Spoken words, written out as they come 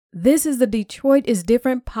This is the Detroit is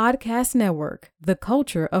Different podcast network, the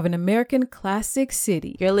culture of an American classic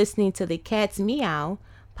city. You're listening to the Cats Meow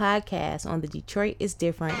podcast on the Detroit is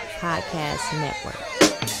Different podcast network.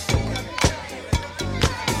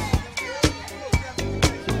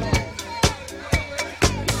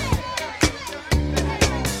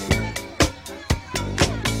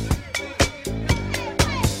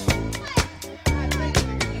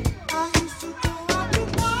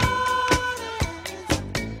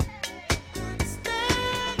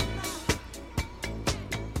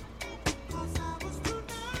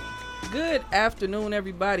 Good afternoon,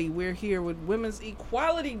 everybody. We're here with Women's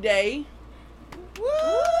Equality Day.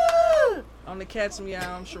 Woo! On the Cats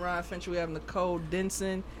Meow, I'm Sharon Finch. We have Nicole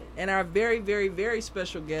Denson and our very, very, very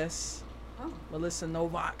special guest, Melissa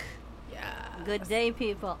Novak. Yeah. Good day,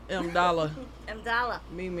 people. M. Dollar.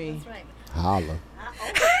 Mimi. That's right. Holla.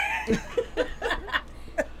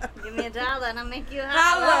 Give me $1 and I'll make you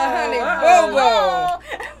Holla, honey. Bobo.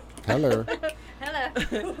 Hello.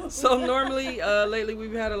 Hello. So normally, lately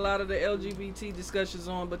we've had a lot of the LGBT discussions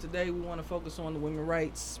on, but today we want to focus on the women's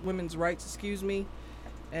rights,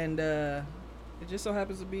 and it just so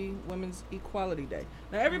happens to be Women's Equality Day.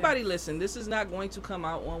 Now everybody listen, this is not going to come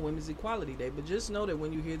out on Women's Equality Day, but just know that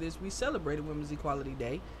when you hear this, we celebrated Women's Equality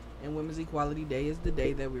Day, and Women's Equality Day is the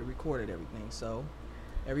day that we recorded everything, so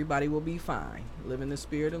everybody will be fine. Live in the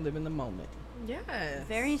spirit and live in the moment. Yes.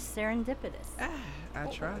 Very serendipitous. I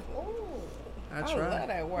try. I I try. love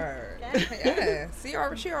that word. Yeah. See,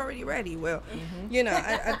 she already ready. Well, you know,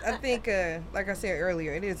 I think, like I said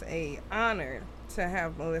earlier, it is a honor to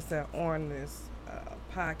have Melissa on this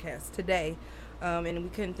podcast today. And we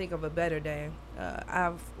couldn't think of a better day.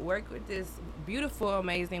 I've worked with this beautiful,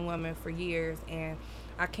 amazing woman for years, and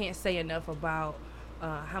I can't say enough about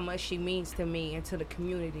how much she means to me and to the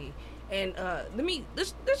community. And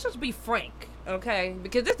let's just be frank, okay?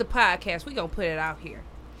 Because this is a podcast. We're going to put it out here.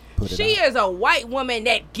 She is a white woman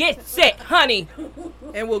that gets it, honey.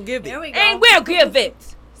 And we'll give it. There we go. And we'll give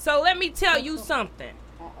it. So let me tell you something.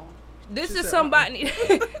 This is somebody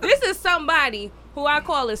who I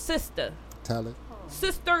call a sister. Tell it.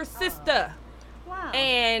 Sister. Wow.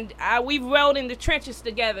 And we've rode in the trenches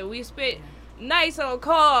together. We spent nights on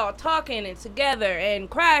call, talking and together and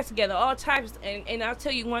cried together, all types. And I'll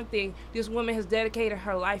tell you one thing. This woman has dedicated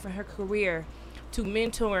her life and her career to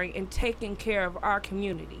mentoring and taking care of our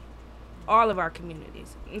community. All of our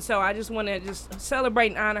communities. And so I just want to just celebrate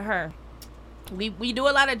and honor her. We do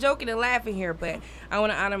a lot of joking and laughing here, but I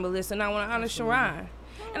want to honor Melissa and I want to honor Sharon.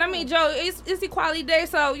 And I mean, Joe, it's Equality Day,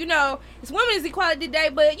 so, you know, it's Women's Equality Day,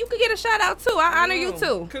 but you could get a shout out too. I honor you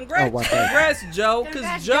too. Congrats, Joe.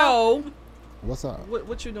 Because Joe, what's up?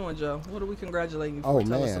 What you doing, Joe? What are we congratulating you for? Oh,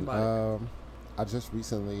 Tell us man. about it. I just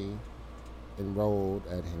recently enrolled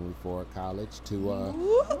at Henry Ford College to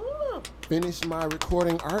finish my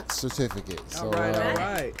recording arts certificate. So, all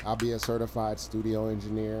right. I'll be a certified studio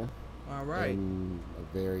engineer All right. in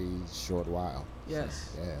a very short while.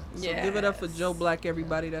 Yes. So, So give it up for Joe Black,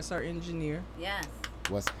 everybody. That's our engineer. Yes.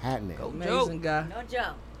 what's happening? Amazing guy. No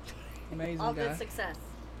Joe. Amazing All guy. good success.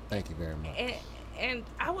 Thank you very much. And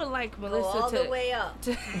I would like Go Melissa all the way up.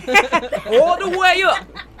 All the way up.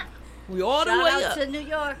 We all the way Shout up. out to New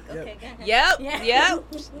York. Okay, go ahead. Yep. Yeah. Yet.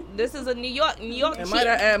 This is a New York And might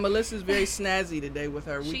I add, Melissa's very snazzy today with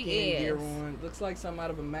her She weekend gear is. on. Looks like something out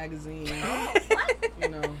of a magazine. What? You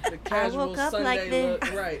know, the casual woke up Sunday like this.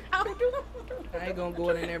 look. Right. I ain't gonna go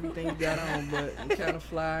in everything you got on, but you kind of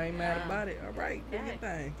fly. I ain't mad about it. All right, do your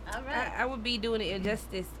thing. All right. I would be doing it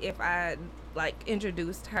injustice if I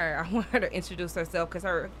introduced her. I want her to introduce herself because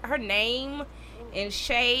her name and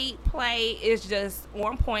shade play is just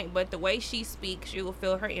on point, but the way she speaks, you will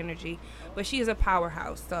feel her energy. But she is a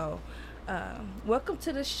powerhouse. So welcome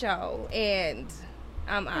to the show, and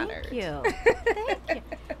I'm honored. Thank you. Thank you.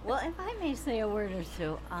 Well, if I may say a word or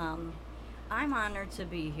two, I'm honored to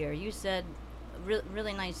be here. You said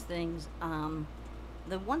really nice things.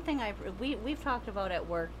 The one thing we've talked about at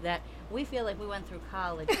work that we feel like we went through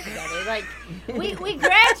college together. Like we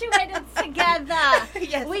graduated together.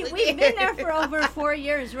 Yes, we've been there for over 4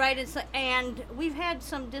 years, right? And we've had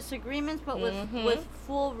some disagreements, but with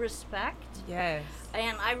full respect. Yes.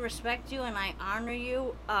 And I respect you and I honor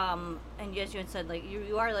you. And yes, you had said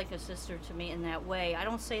you are like a sister to me in that way. I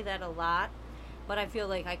don't say that a lot, but I feel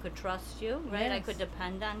like I could trust you, right? I Yes. could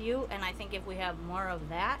depend on you, and I think if we have more of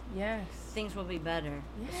that, Yes. things will be better.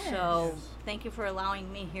 Yes. So thank you for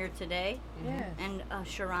allowing me here today. Yes. And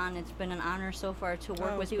Sharon, it's been an honor so far to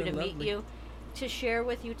work Oh, with it's you, to been meet lovely. you, to share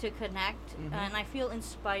with you, to connect. And I feel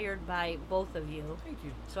inspired by both of you. Thank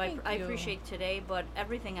you. So Thank I you. appreciate today, but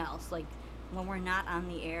everything else, like when we're not on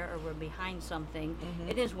the air or we're behind something,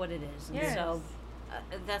 it is what it is. And Yes. so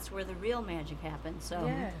that's where the real magic happens. So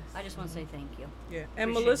Yes. I just want to say thank you. Yeah,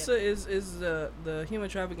 and Appreciate Melissa is the human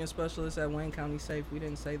trafficking specialist at Wayne County Safe. We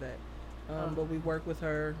didn't say that, but we work with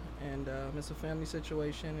her, and it's a family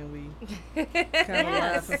situation, and we kind of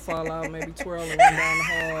laugh and fall out, maybe twirl and run down the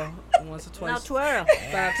hall once or Now twice, twirl.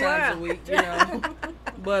 5 times a week, you know.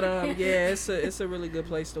 But yeah, it's a really good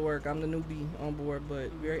place to work. I'm the newbie on board,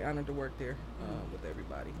 but very honored to work there with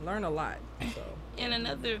everybody. Learn a lot. So. And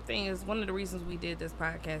another thing is, one of the reasons we did this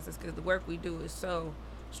podcast is because the work we do is so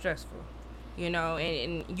stressful, you know,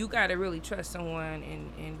 and you got to really trust someone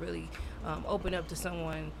and really open up to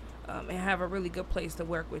someone and have a really good place to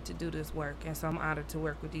work with to do this work. And so I'm honored to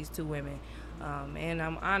work with these two women. And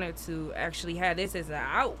I'm honored to actually have this as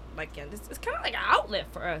it's kind of like an outlet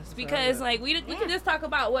for us, because like we can just talk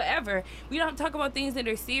about whatever. We don't talk about things that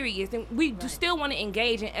are serious, and we do still want to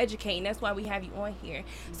engage and educate, and that's why we have you on here.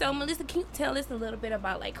 So Melissa, can you tell us a little bit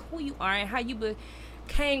about like who you are and how you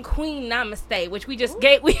became Queen Namaste, which we just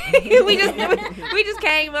gave we just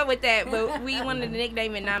came up with that, but we wanted to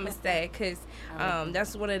nickname it Namaste because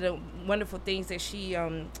that's one of the wonderful things that she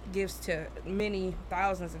gives to many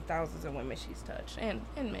thousands and thousands of women she's touched and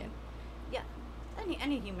men. Yeah,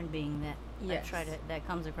 any human being that that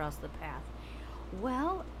comes across the path.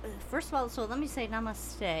 Well, first of all, so let me say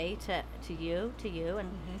namaste to you and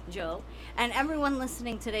Joe and everyone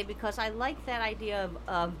listening today, because I like that idea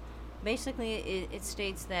of basically it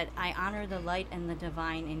states that I honor the light and the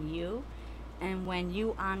divine in you, and when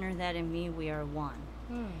you honor that in me, we are one.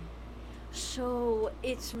 So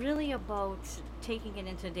it's really about taking it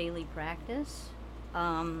into daily practice,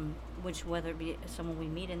 which whether it be someone we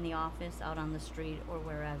meet in the office, out on the street, or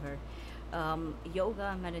wherever.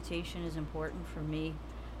 Yoga and meditation is important for me.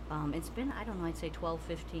 It's been, I don't know, I'd say 12,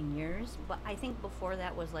 15 years, but I think before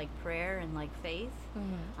that was like prayer and like faith.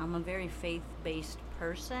 I'm a very faith-based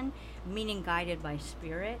person, meaning guided by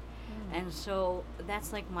spirit. And so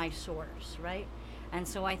that's like my source, right? And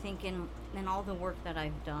so I think in all the work that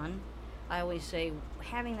I've done, I always say,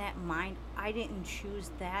 having that mind, I didn't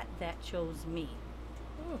choose that chose me.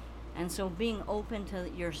 And so being open to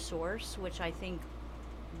your source, which I think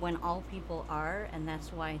when all people are, and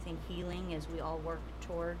that's why I think healing, as we all work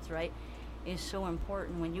towards, right, is so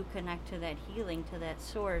important. When you connect to that healing, to that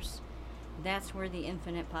source, that's where the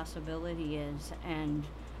infinite possibility is, and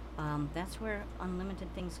that's where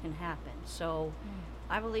unlimited things can happen. So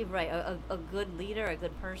I believe, right, a good leader, a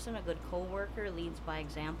good person, a good co-worker leads by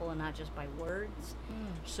example and not just by words.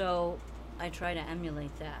 So I try to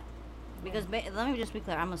emulate that. Because let me just be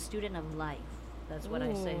clear, I'm a student of life. That's what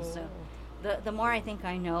I say. So the more I think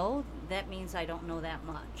I know, that means I don't know that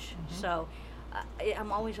much. So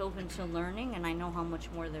I'm always open to learning, and I know how much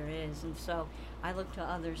more there is. And so I look to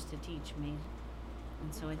others to teach me.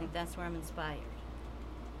 And so I think that's where I'm inspired.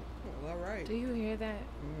 Well, all right. Do you hear that?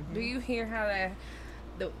 Do you hear how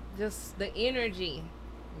the energy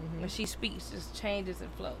when she speaks just changes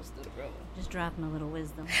and flows through the room? Just dropping a little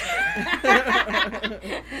wisdom.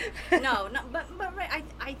 no, but right,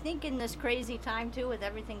 I think in this crazy time too, with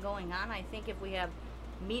everything going on, I think if we have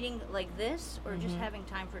meeting like this, or just having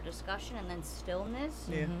time for discussion and then stillness,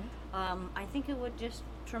 I think it would just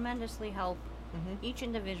tremendously help each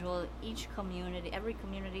individual, each community, every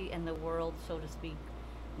community in the world, so to speak,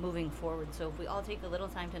 moving forward. So if we all take a little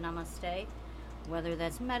time to namaste, whether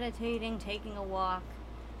that's meditating, taking a walk,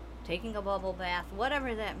 taking a bubble bath,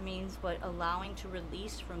 whatever that means, but allowing to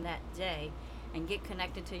release from that day and get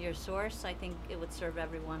connected to your source, I think it would serve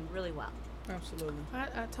everyone really well. Absolutely.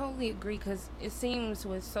 I totally agree, because it seems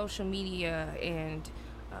with social media and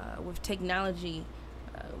with technology,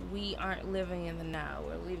 we aren't living in the now.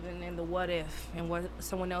 We're living in the what if and what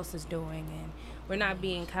someone else is doing, and we're not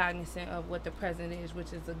being cognizant of what the present is,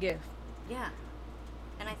 which is a gift. Yeah.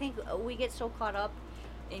 And I think we get so caught up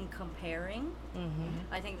in comparing.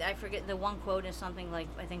 I forget, the one quote is something like,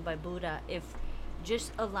 I think by Buddha, if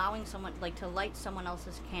just allowing someone, like, to light someone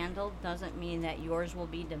else's candle doesn't mean that yours will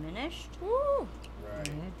be diminished. Woo.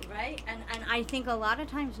 Right? And I think a lot of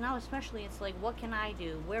times now, especially, it's like, what can I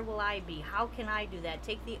do? Where will I be? How can I do that?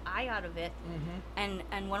 Take the I out of it.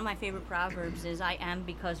 And one of my favorite proverbs is, I am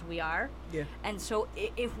because we are. Yeah. And so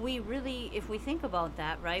if we think about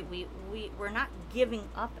that, right, we're not giving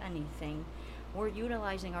up anything. We're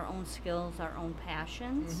utilizing our own skills, our own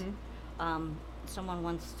passions. Someone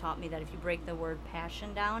once taught me that if you break the word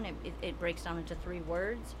passion down, it breaks down into 3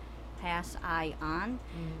 words: pass, I, on.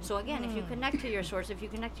 So again, if you connect to your source, if you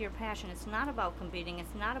connect to your passion, it's not about competing.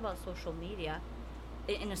 It's not about social media.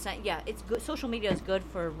 In a sense, yeah, it's good. Social media is good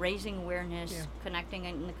for raising awareness, connecting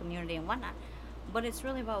in the community and whatnot. But it's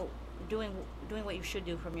really about doing what you should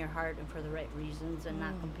do from your heart and for the right reasons, and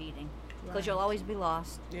not competing, because Right. you'll always be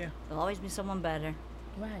lost. Yeah. There'll always be someone better.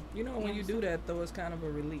 Right. You know, when you do that, though, it's kind of a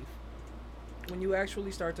relief. When you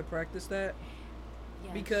actually start to practice that,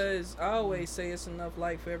 Yes. because I always say it's enough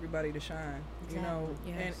light for everybody to shine, you know,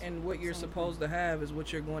 Exactly. Yes. and what you're Same supposed to have is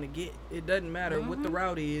what you're going to get. It doesn't matter what the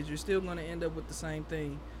route is, you're still going to end up with the same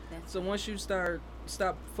thing. That's So once you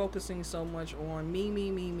stop focusing so much on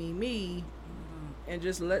me, and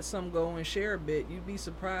just let some go and share a bit, you'd be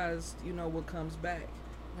surprised, you know, what comes back.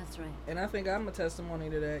 That's right. And I think I'm a testimony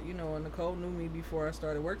to that. You know, and Nicole knew me before I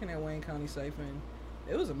started working at Wayne County Safe, and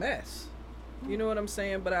it was a mess. You know what I'm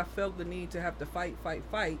saying? But I felt the need to have to fight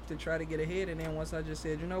to try to get ahead. And then once I just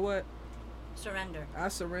said, you know what? Surrender. I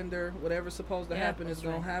surrender. Whatever's supposed to Yeah, happen is that's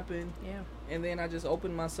going right. to happen. Yeah. And then I just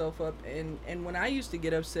opened myself up. And when I used to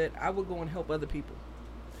get upset, I would go and help other people.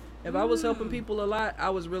 If I was helping people a lot,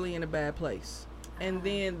 I was really in a bad place. And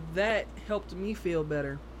then that helped me feel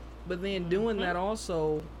better. But then doing that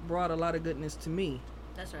also brought a lot of goodness to me.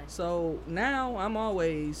 That's right. So now I'm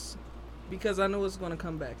always, because I know it's going to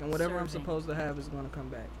come back, and whatever I'm Serving. supposed to have is going to come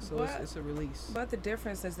back. So But- it's a release. But the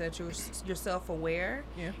difference is that you're self-aware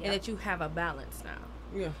Yeah. and that you have a balance now.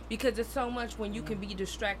 Yeah. Because it's so much when you can be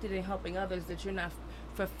distracted in helping others that you're not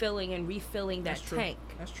fulfilling and refilling that That's true. tank.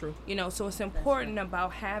 That's true. You know, so it's important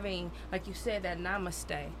about having, like you said, that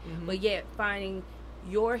namaste, but yet finding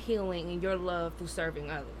your healing and your love through serving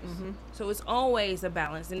others. So it's always a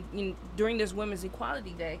balance. And you know, during this Women's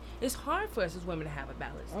Equality Day, it's hard for us as women to have a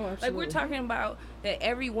balance. Oh, Like we're absolutely. talking about that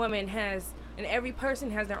every woman has, and every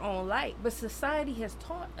person has their own light, but society has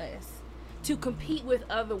taught us to compete with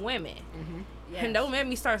other women. And don't make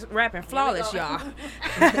me start rapping flawless, y'all.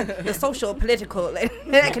 The social, political, and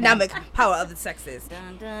economic power of the sexes.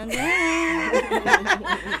 Dun, dun,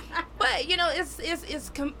 dun. But you know, it's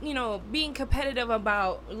you know, being competitive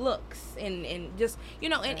about looks and just, you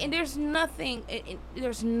know, and there's nothing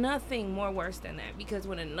there's nothing more worse than that, because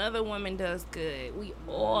when another woman does good, we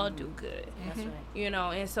all do good. That's right. You know,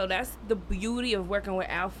 and so that's the beauty of working with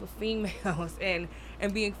alpha females and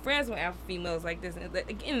being friends with alpha females like this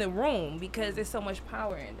in the room, because there's so much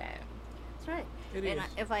power in that. That's right. It and is.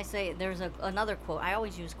 if I say there's another quote, I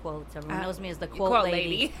always use quotes. Everyone knows me as the You quote, quote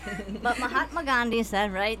lady. But Mahatma Gandhi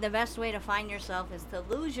said, right, the best way to find yourself is to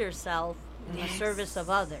lose yourself in the service of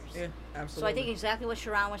others. Yeah, So absolutely. I think exactly what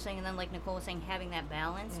Sharon was saying, and then like Nicole was saying, having that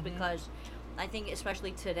balance, because I think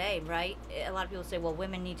especially today, right, a lot of people say, well,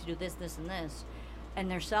 women need to do this, this, and this.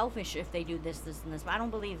 And they're selfish if they do this, this, and this. But I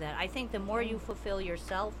don't believe that. I think the more you fulfill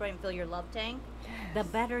yourself, right, and fill your love tank, the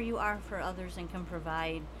better you are for others and can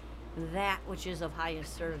provide that which is of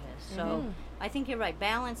highest service. So I think you're right.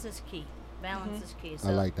 Balance is key. Balance is key. So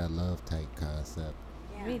I like that love tank concept.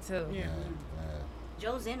 yeah. Me too. Yeah.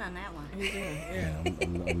 Joe's in on that one. He's in. Yeah, Yeah.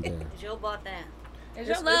 I'm there. Joe bought that. Is It's-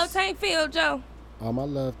 your love it's- tank filled, Joe? My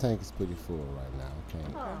love tank is pretty full right now.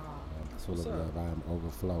 Okay. Oh. I'm full What's of up? love. I am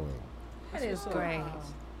overflowing. That is what's up. great.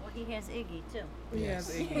 Well, he has Iggy too. He Yes.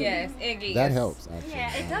 has Iggy. Yes, Iggy. That is- helps, actually.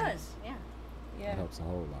 Yeah, it does. Yeah. It Yeah. helps a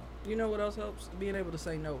whole lot. You know what else helps? Being able to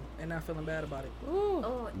say no and not feeling bad about it. Ooh.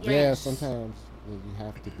 Oh, Yeah, yes. sometimes you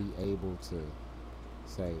have to be able to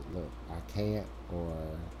say, look, I can't, or,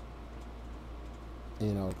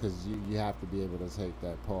 you know, because you have to be able to take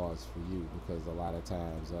that pause for you, because a lot of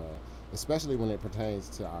times, especially when it pertains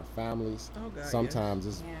to our families, Oh, God, sometimes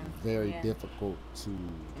it's Yeah. very Yeah. difficult to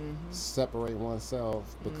Mm-hmm. separate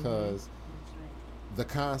oneself, because That's right. the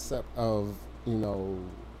concept of, you know,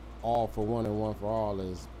 all for one and one for all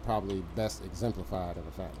is probably best exemplified in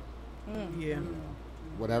a family. Yeah.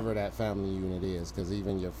 Whatever that family unit is, because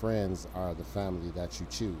even your friends are the family that you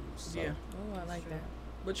choose. So. Yeah. Oh, I like that.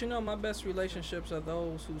 But you know, my best relationships are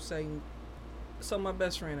those who say, so my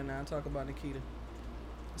best friend and I talk about Nikita.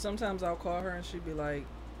 Sometimes I'll call her and she'd be like,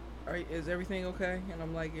 is everything okay? And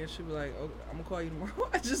I'm like, yeah. She'd be like, oh, I'm gonna call you tomorrow.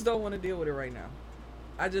 I just don't want to deal with it right now.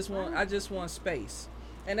 I just want space.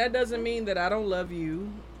 And that doesn't mean that I don't love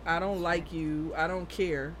you, I don't like you, I don't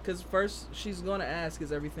care. Because first she's gonna ask,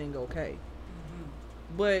 is everything okay?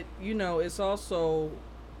 But you know, it's also,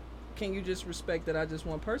 can you just respect that I just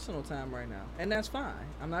want personal time right now? And that's fine.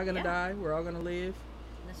 I'm not going to Yeah. die. We're all going to live.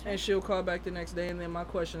 That's And right. she'll call back the next day. And then my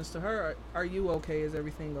questions to her are you okay? Is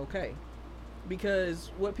everything okay?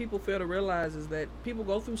 Because what people fail to realize is that people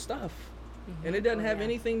go through stuff. And it doesn't Oh, have yeah.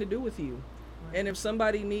 anything to do with you. And if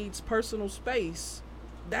somebody needs personal space,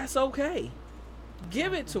 that's okay.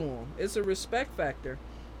 Give it to them. It's a respect factor.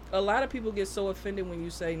 A lot of people get so offended when you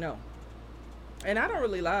say no. And I don't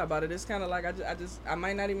really lie about it. It's kind of like I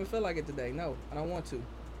might not even feel like it today. No, I don't want to.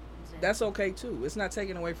 Exactly. That's okay too. It's not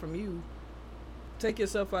taken away from you. Take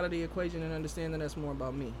yourself out of the equation and understand that that's more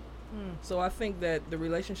about me. So I think that the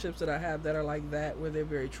relationships that I have that are like that, where they're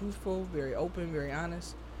very truthful, very open, very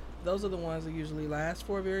honest, those are the ones that usually last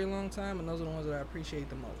for a very long time, and those are the ones that I appreciate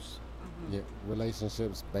the most. Yeah,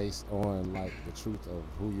 relationships based on like the truth of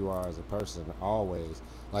who you are as a person, always.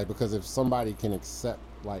 Like, because if somebody can accept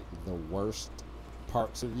like the worst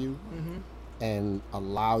parts of you and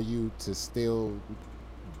allow you to still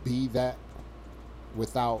be that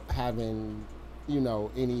without having, you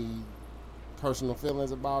know, any personal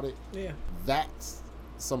feelings about it, Yeah. that's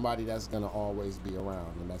somebody that's gonna always be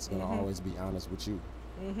around and that's gonna always be honest with you.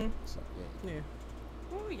 So yeah. Yeah.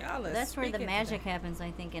 Ooh, y'all are That's where the speaking magic today. happens,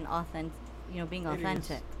 I think, in being It is.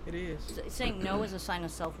 authentic. It is. Saying no is a sign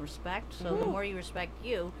of self-respect. So the more you respect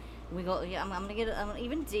you, we go. Yeah, I'm gonna get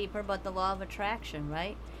even deeper, but the law of attraction,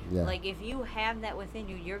 right? Yeah. Like if you have that within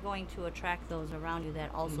you, you're going to attract those around you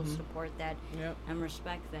that also support that Yep. and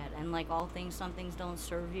respect that. And like all things, some things don't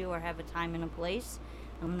serve you or have a time and a place,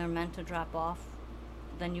 and when they're meant to drop off,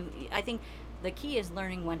 then I think the key is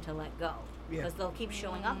learning when to let go. Yeah. Because they'll keep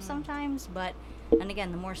showing up sometimes, but and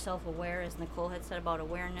again, the more self-aware, as Nicole had said about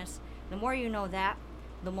awareness, the more you know that,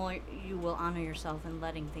 the more you will honor yourself in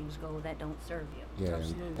letting things go that don't serve you. Yeah,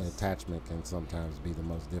 Absolutely. and attachment can sometimes be the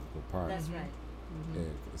most difficult part. That's right. Yeah,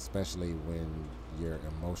 especially when you're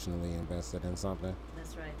emotionally invested in something.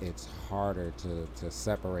 That's right. It's harder to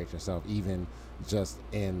separate yourself, even just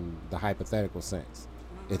in the hypothetical sense.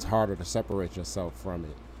 It's harder to separate yourself from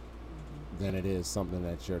it than it is something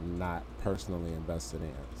that you're not personally invested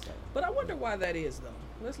in. So But I wonder why that is, though.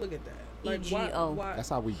 Let's look at that. Like, why? EGO. Why? that's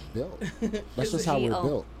how we built. That's Is just it how we're EGO?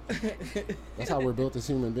 built. That's how we're built as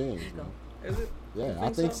human beings. Ego. Man. Is it? Yeah, You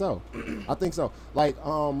I think so. I think so. Like,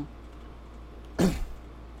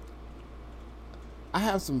 I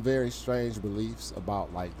have some very strange beliefs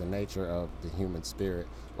about like the nature of the human spirit.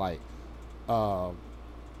 Like,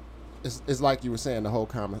 it's like you were saying, the whole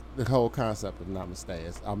concept of namaste.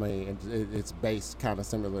 It's based kind of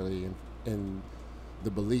similarly in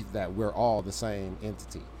the belief that we're all the same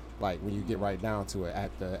entity. Like when you get right down to it,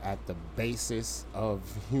 at the basis of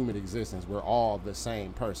human existence, we're all the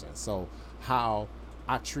same person. So how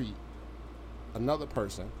I treat another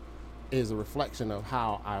person is a reflection of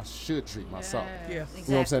how I should treat myself. Yeah. You know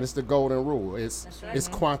what I'm saying? It's the golden rule. It's That's right. it's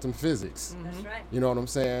quantum physics. That's right. You know what I'm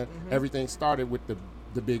saying? Everything started with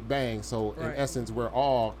the Big Bang. So Right. in essence, we're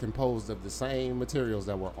all composed of the same materials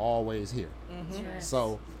that were always here. Yes.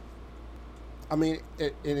 So, I mean,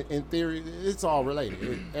 in theory, it's all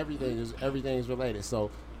related. Everything is related.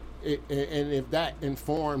 So, and if that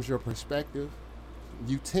informs your perspective,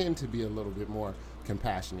 you tend to be a little bit more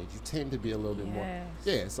compassionate. You tend to be a little bit more.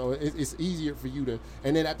 Yeah. So it's easier for you to,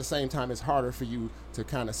 and then at the same time, it's harder for you to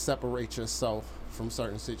kind of separate yourself from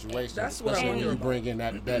certain situations. That's what I especially when wonder you bring in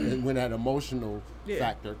that when that emotional Yeah.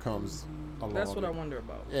 factor comes along. That's what I wonder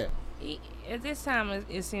about. Yeah. At this time,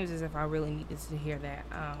 it seems as if I really needed to hear that.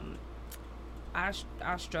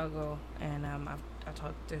 I struggle, and I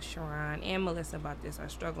talked to Sharon and Melissa about this. I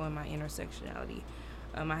struggle in my intersectionality.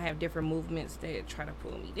 I have different movements that try to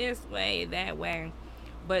pull me this way, that way.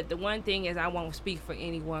 But the one thing is, I won't speak for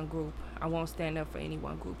any one group. I won't stand up for any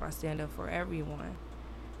one group. I stand up for everyone,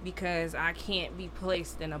 because I can't be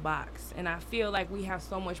placed in a box. And I feel like we have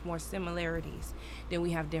so much more similarities than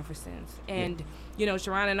we have differences. And, you know,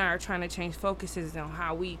 Sharon and I are trying to change focuses on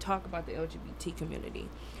how we talk about the LGBT community.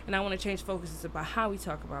 And I want to change focuses about how we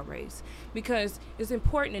talk about race, because it's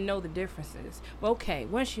important to know the differences. But okay,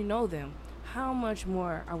 once you know them, how much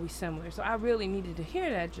more are we similar? So I really needed to hear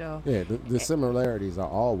that, Joe. Yeah, the similarities are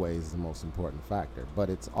always the most important factor, but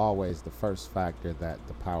it's always the first factor that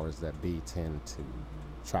the powers that be tend to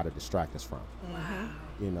try to distract us from.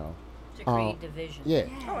 You know. To create division. Yeah.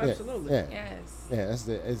 Oh, yeah, absolutely. Yeah. Yes.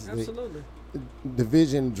 Yeah, it's Absolutely.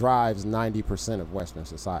 division drives 90% of Western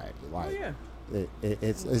society. Like, Oh, yeah.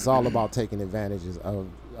 it's all about taking advantages of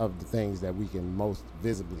the things that we can most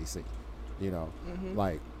visibly see. You know,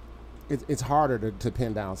 like it's harder to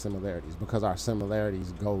pin down similarities because our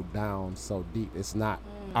similarities go down so deep. It's not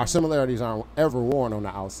our similarities aren't ever worn on the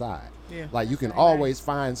outside. Yeah. Like you can always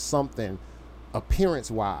find something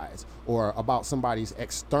appearance-wise or about somebody's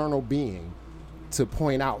external being to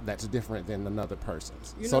point out that's different than another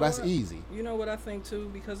person's. You So know that's what? easy. You know what I think too,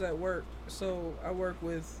 because at work, so I work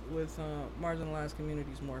with marginalized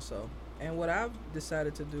communities more so, and what I've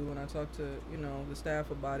decided to do when I talk to the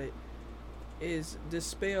staff about it is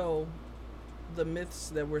dispel the myths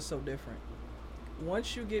that we're so different.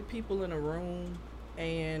 Once you get people in a room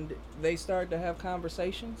and they start to have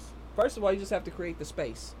conversations, first of all, you just have to create the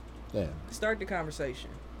space. Yeah. Start the conversation.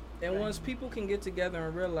 And once people can get together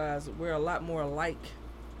and realize that we're a lot more alike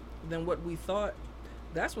than what we thought,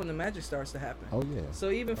 that's when the magic starts to happen. Oh yeah. So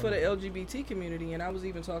even for the LGBT community, and I was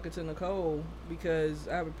even talking to Nicole because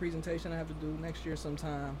I have a presentation I have to do next year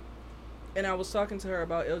sometime, and I was talking to her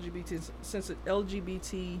about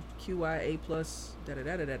LGBTQIA plus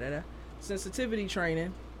sensitivity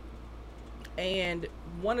training, and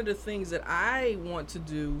one of the things that I want to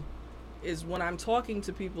do is when I'm talking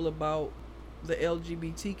to people about the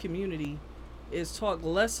LGBT community is talk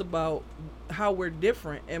less about how we're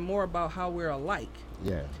different and more about how we're alike.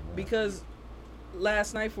 Yeah. Because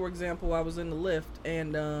last night, for example, I was in the lift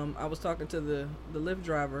and I was talking to the Lyft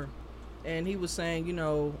driver, and he was saying, you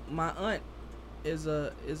know, my aunt is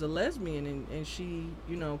a lesbian and she,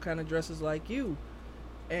 you know, kind of dresses like you.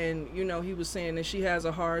 And, you know, he was saying that she has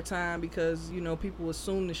a hard time because, you know, people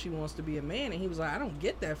assume that she wants to be a man. And he was like, I don't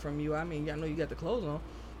get that from you. I mean, I know you got the clothes on.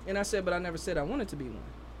 And I said, but I never said I wanted to be one.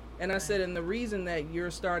 And I said, and the reason that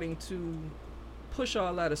you're starting to push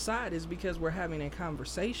all that aside is because we're having a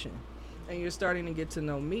conversation. And you're starting to get to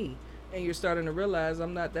know me. And you're starting to realize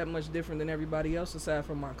I'm not that much different than everybody else aside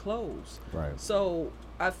from my clothes. Right. So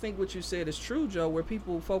I think what you said is true, Joe, where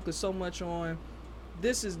people focus so much on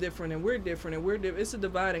this is different and we're different and it's a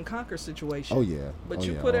divide and conquer situation. Oh yeah. But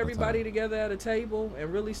you put everybody together at a table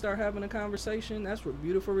and really start having a conversation, that's where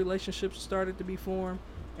beautiful relationships started to be formed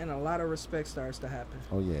and a lot of respect starts to happen.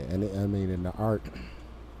 Oh yeah. And I mean in the art,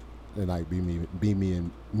 and like me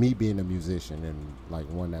being a musician and like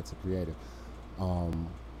one that's a creative,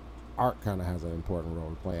 art kind of has an important role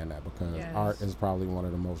to play in that because art is probably one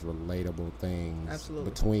of the most relatable things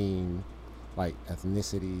between like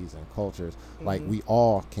ethnicities and cultures. Like we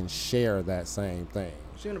all can share that same thing.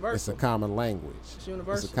 It's universal. It's a common language. It's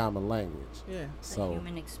universal. It's a common language. Yeah. So the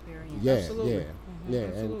human experience. yeah, Absolutely. yeah, yeah.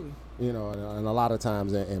 Absolutely. And you know, and a lot of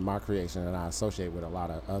times in my creation, and I associate with a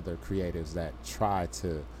lot of other creatives that try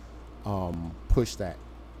to push that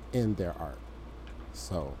in their art.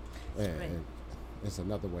 So, and it's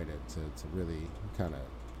another way to really kind of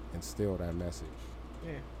instill that message.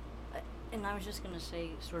 Yeah. And I was just going to say,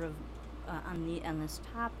 sort of, on this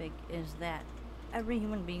topic, is that every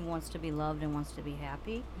human being wants to be loved and wants to be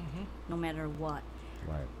happy, no matter what.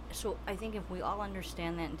 Right. So I think if we all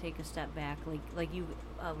understand that and take a step back, like you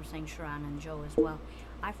were saying, Sharon and Joe as well,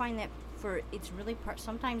 I find that it's really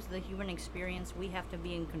sometimes the human experience, we have to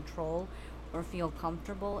be in control or feel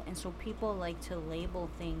comfortable, and so people like to label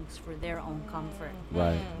things for their own comfort.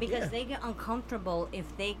 Right. Because they get uncomfortable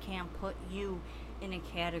if they can't put you in a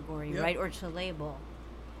category, right, or to label.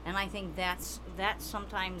 And I think that's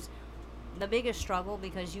sometimes the biggest struggle,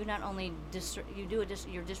 because you not only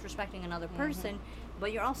you're disrespecting another person,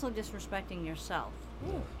 but you're also disrespecting yourself.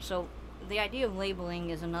 So the idea of labeling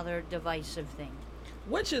is another divisive thing.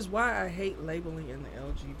 Which is why I hate labeling in the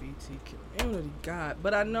LGBT community, God.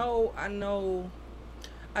 But I know,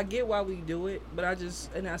 I get why we do it, but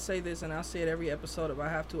and I say this, and I'll say it every episode if I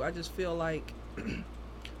have to, I just feel like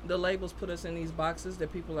the labels put us in these boxes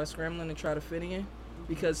that people are scrambling to try to fit in,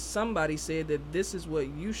 because somebody said that this is what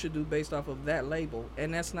you should do based off of that label,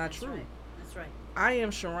 and that's not true. Right. That's right. I am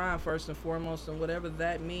Sharon first and foremost, and whatever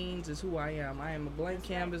that means is who I am. I am a blank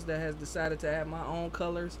canvas that has decided to add my own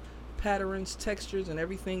colors, patterns, textures, and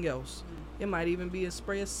everything else. It might even be a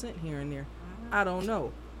spray of scent here and there. I don't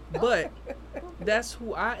know. But that's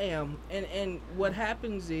who I am. And what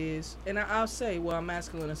happens is, and I'll say, well, I'm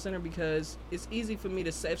masculine and center, because it's easy for me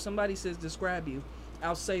to say, if somebody says describe you,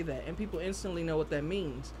 I'll say that, and people instantly know what that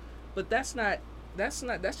means. But that's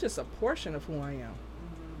just a portion of who I am.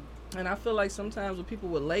 And I feel like sometimes with people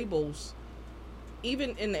with labels,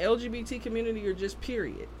 even in the LGBT community or just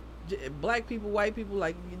period, black people, white people,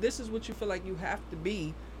 like, this is what you feel like you have to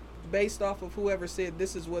be based off of whoever said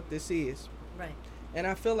this is what this is. Right. And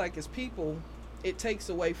I feel like as people, it takes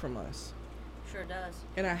away from us. Sure does.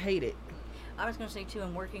 And I hate it. I was going to say, too,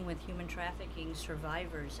 in working with human trafficking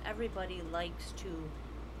survivors, everybody likes to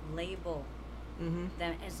label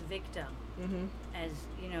them as victim, as,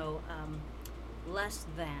 less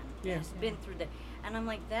than, has been through that. And I'm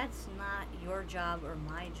like, that's not your job or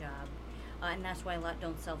my job. And that's why a lot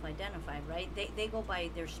don't self-identify, right? They go by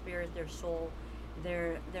their spirit, their soul,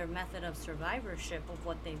 their method of survivorship of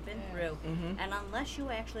what they've been through. And unless you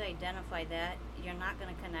actually identify that, you're not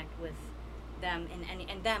going to connect with them.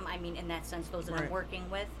 And them, I mean, in that sense, those that I'm working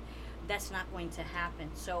with, that's not going to happen.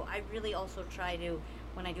 So I really also try to,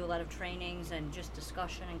 when I do a lot of trainings and just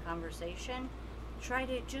discussion and conversation, try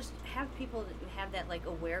to just have people that have that like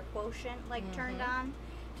aware quotient turned on,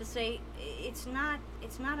 to say it's not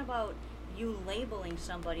about you labeling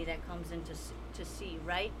somebody that comes in to see,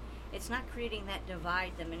 right? it's not creating that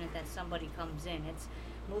divide the minute that somebody comes in. It's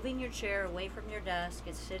moving your chair away from your desk.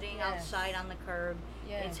 It's sitting outside on the curb.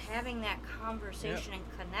 It's having that conversation and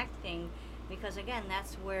connecting, because again,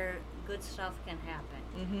 that's where good stuff can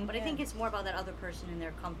happen. But I think it's more about that other person and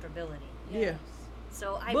their comfortability. Yeah.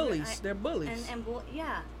 So They're bullies.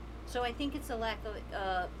 So I think it's a lack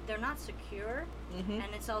of, they're not secure, and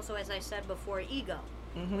it's also, as I said before, ego.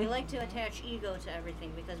 We like to attach ego to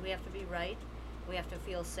everything because we have to be right, we have to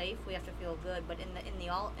feel safe, we have to feel good. But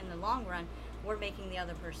in the long run, we're making the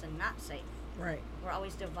other person not safe. Right. We're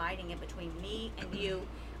always dividing it between me and you,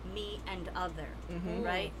 me and other,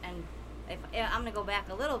 right? And I'm gonna go back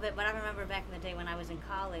a little bit, but I remember back in the day when I was in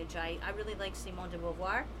college, I really liked Simone de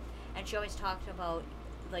Beauvoir, and she always talked about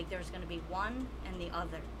like there's gonna be one and the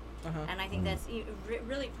other. And I think that's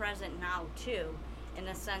really present now too, in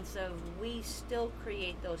the sense of we still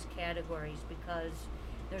create those categories because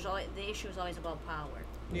there's always, the issue is always about power.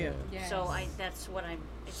 Yeah. So that's what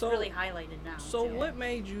it's So- really highlighted now. So too. what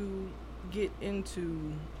made you get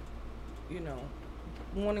into,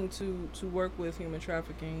 wanting to work with human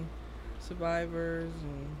trafficking survivors,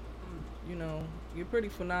 and you're pretty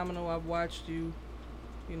phenomenal. I've watched you,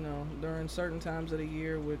 during certain times of the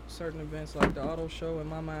year with certain events like the auto show. In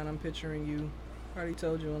my mind, I'm picturing you. I already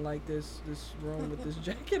told you in like this room with this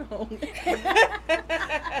jacket on.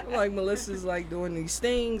 Like Melissa's like doing these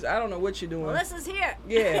things. I don't know what you're doing. Melissa's here.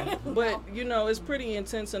 Yeah, but it's pretty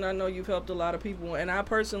intense, and I know you've helped a lot of people. And I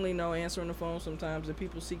personally know, answering the phone sometimes, that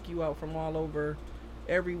people seek you out from all over,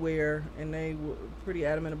 everywhere, and they were pretty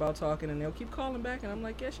adamant about talking, and they'll keep calling back, and I'm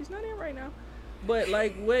like, yeah, she's not in right now. But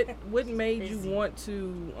like, what made you want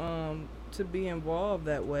to be involved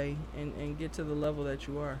that way and get to the level that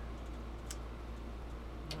you are?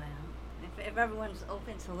 Well, if everyone's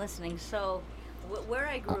open to listening, so where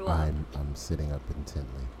I grew up. I'm sitting up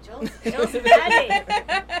intently. Joe's ready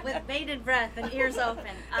with bated breath and ears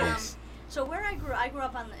open. So where I grew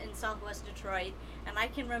up in Southwest Detroit, and I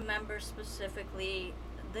can remember specifically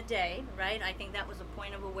the day, right? I think that was a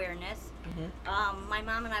point of awareness. My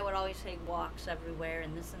mom and I would always take walks everywhere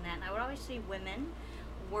and this and that, and I would always see women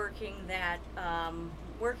working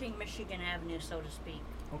working Michigan Avenue, so to speak.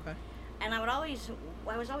 Okay. And I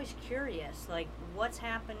was always curious, like, what's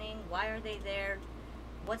happening? Why are they there?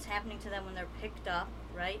 What's happening to them when they're picked up,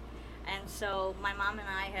 right? And so my mom and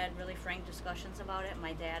I had really frank discussions about it,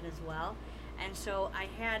 my dad as well. And so I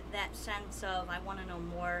had that sense of, I want to know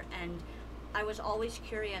more, and I was always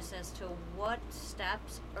curious as to what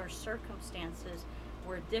steps or circumstances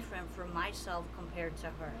were different for myself compared to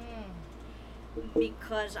her.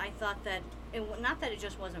 Because I thought that, not that it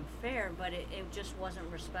just wasn't fair, but it just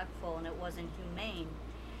wasn't respectful and it wasn't humane.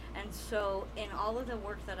 And so in all of the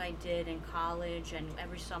work that I did in college and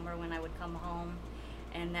every summer when I would come home,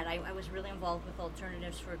 and that I was really involved with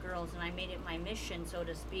Alternatives for Girls, and I made it my mission, so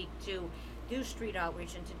to speak, to do street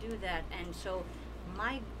outreach and to do that. And so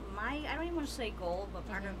my I don't even want to say goal, but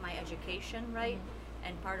part of my education, right,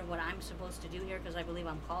 and part of what I'm supposed to do here, because I believe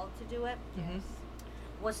I'm called to do it,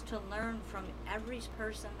 was to learn from every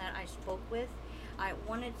person that I spoke with. I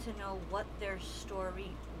wanted to know what their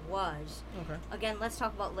story was. Okay. Again, let's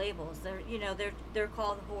talk about labels. They're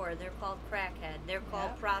called whore, they're called crackhead, they're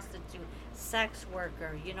called prostitute, sex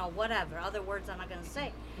worker, whatever. Other words I'm not going to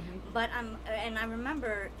say. But I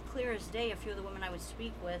remember clear as day a few of the women I would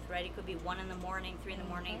speak with, right? It could be 1 in the morning, 3 in the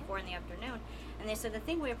morning, 4 in the afternoon. And they said, the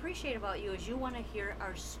thing we appreciate about you is you want to hear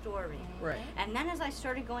our story. Right. And then as I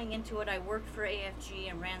started going into it, I worked for AFG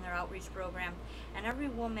and ran their outreach program. And every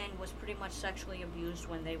woman was pretty much sexually abused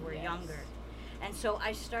when they were younger. And so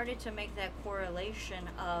I started to make that correlation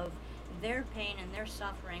of their pain and their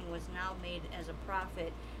suffering was now made as a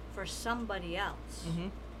profit for somebody else.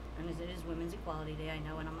 And it is Women's Equality Day, I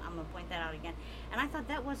know, and I'm going to point that out again. And I thought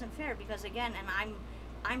that wasn't fair because, again, and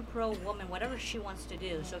I'm pro-woman, whatever she wants to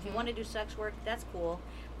do. So if you want to do sex work, that's cool,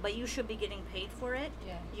 but you should be getting paid for it.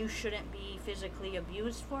 You shouldn't be physically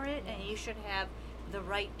abused for it, and you should have the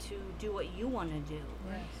right to do what you want to do.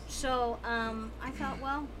 So I thought,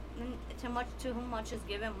 well, to whom much is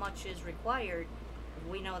given, much is required.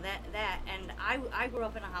 We know that. And I grew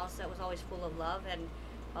up in a house that was always full of love, and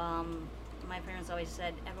my parents always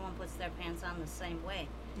said everyone puts their pants on the same way,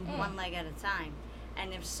 one leg at a time.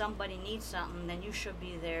 And if somebody needs something, then you should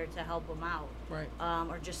be there to help them out, right?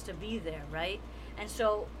 Or just to be there, right? And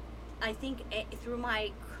so I think through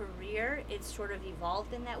my career, it's sort of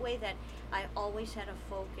evolved in that way that I always had a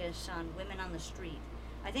focus on women on the street.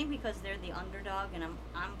 I think because they're the underdog, and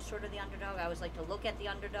I'm sort of the underdog. I always like to look at the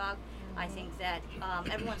underdog. I think that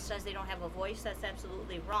everyone says they don't have a voice. That's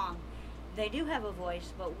absolutely wrong. They do have a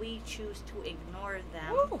voice, but we choose to ignore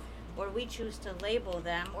them or we choose to label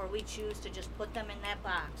them, or we choose to just put them in that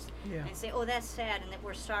box Yeah. and say, oh, that's sad and that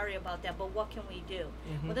we're sorry about that, but what can we do?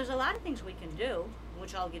 Well, there's a lot of things we can do,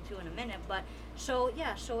 which I'll get to in a minute. But so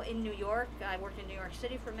in New York, I worked in New York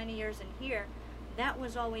City for many years, and here, that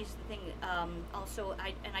was always the thing. Also,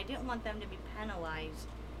 I didn't want them to be penalized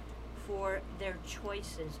for their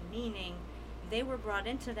choices, meaning they were brought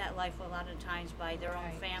into that life a lot of times by their own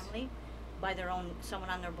Right. family, by their own someone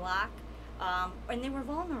on their block, and they were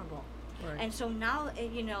vulnerable. Right. And so now,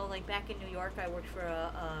 like back in New York, I worked for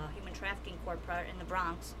a human trafficking court in the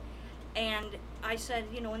Bronx, and I said,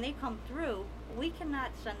 when they come through, we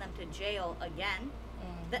cannot send them to jail again.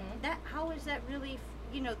 That how is that really,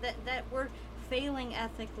 that we're failing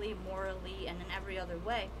ethically, morally, and in every other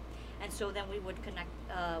way. And so then we would connect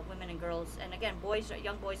women and girls, and again,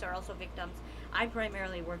 young boys are also victims. I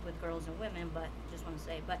primarily work with girls and women, but just want to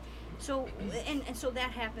say, so and so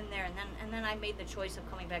that happened there, and then I made the choice of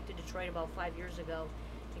coming back to Detroit about 5 years ago,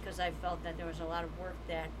 because I felt that there was a lot of work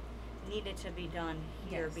that needed to be done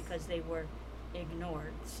here Yes. because they were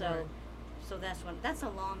ignored. So, Right. so that's a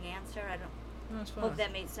long answer. I don't That's fine. hope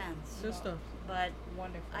that made sense. Good stuff. But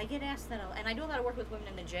Wonderful. I get asked that, and I do a lot of work with women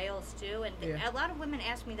in the jails too, and Yeah. a lot of women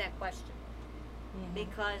ask me that question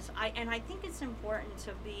because I think it's important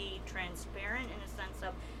to be transparent in a sense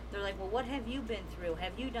of, they're like, well, what have you been through?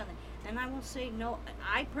 Have you done that? And I will say, no,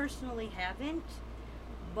 I personally haven't,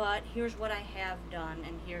 but here's what I have done,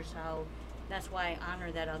 and here's how. That's why I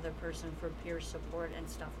honor that other person for peer support and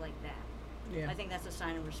stuff like that. Yeah. I think that's a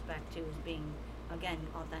sign of respect too, is being, again,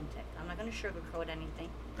 authentic. I'm not going to sugarcoat anything,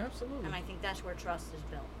 Absolutely. and I think that's where trust is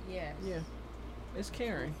built. Yes. Yeah. It's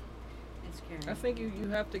caring. It's caring. I think you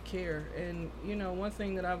have to care. And, one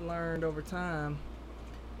thing that I've learned over time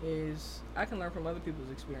is I can learn from other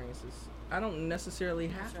people's experiences. I don't necessarily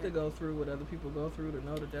have That's to right. go through what other people go through to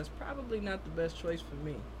know that that's probably not the best choice for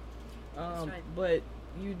me. That's right. But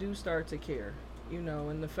you do start to care,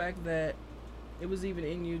 and the fact that it was even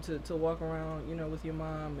in you to walk around, with your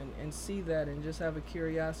mom and see that and just have a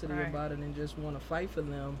curiosity Right. about it and just want to fight for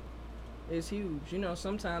them is huge.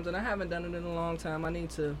 Sometimes, and I haven't done it in a long time, I need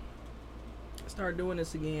to start doing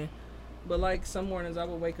this again. But like some mornings I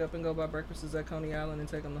would wake up and go buy breakfasts at Coney Island and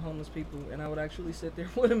take them to homeless people, and I would actually sit there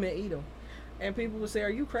with them and eat them. And people would say, "Are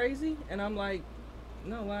you crazy?" And I'm like,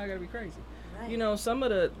 "No, why I gotta be crazy?" Right. Some of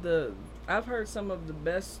the I've heard some of the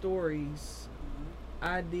best stories,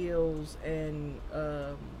 ideals, and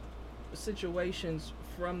situations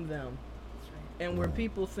from them. That's right. And where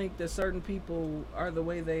people think that certain people are the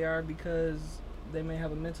way they are because they may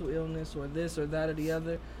have a mental illness or this or that or the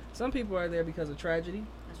other. Some people are there because of tragedy.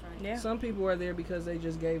 That's right. Yeah. Some people are there because they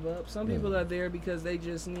just gave up. Some Yeah. people are there because they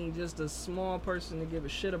just need just a small person to give a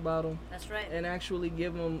shit about them That's right. and actually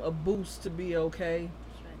give them a boost to be okay.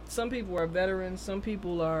 That's right. Some people are veterans. Some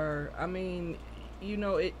people are,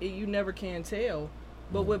 you never can tell.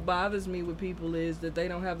 But what bothers me with people is that they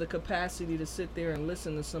don't have the capacity to sit there and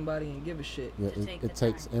listen to somebody and give a shit. Yeah, To take it the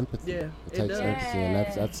takes time. empathy. Yeah, it it takes does. empathy, and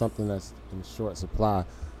that's Yes. something that's in short supply,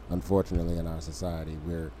 unfortunately, in our society.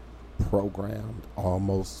 We're programmed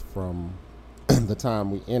almost from the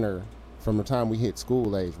time we from the time we hit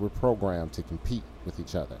school age. We're programmed to compete with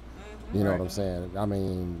each other. You know what I'm saying? I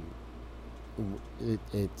mean,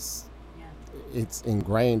 it's Yeah. it's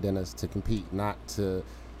ingrained in us to compete, not to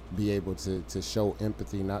be able to show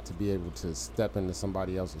empathy, not to be able to step into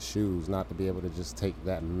somebody else's shoes, not to be able to just take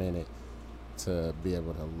that minute to be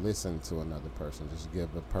able to listen to another person, just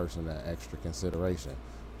give a person that extra consideration.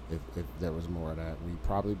 If there was more of that, we'd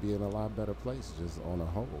probably be in a lot better place just on a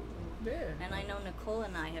whole. Yeah. And I know Nicole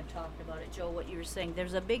and I have talked about it, Joe, what you were saying.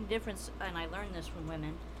 There's a big difference, and I learned this from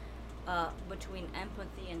women, between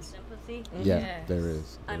empathy and sympathy. Yeah, Yes. there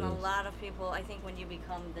is. And there a is. lot of people, I think when you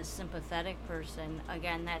become the sympathetic person,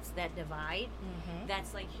 again, that's that divide.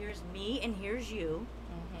 That's like, here's me and here's you.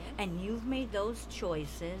 And you've made those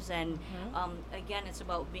choices. And again, it's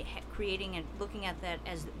about creating and looking at that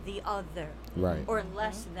as the other. Right. Or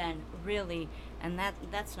less than, really. And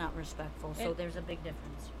that's not respectful. So And- there's a big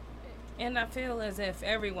difference. And I feel as if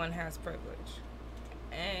everyone has privilege.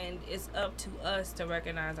 And it's up to us to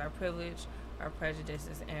recognize our privilege, our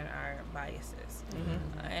prejudices, and our biases.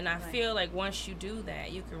 And I Right. feel like once you do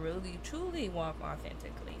that, you can really, truly walk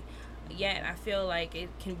authentically. Yet, I feel like it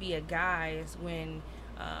can be a guise when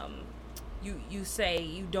you say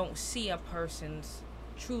you don't see a person's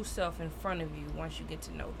true self in front of you once you get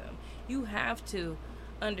to know them. You have to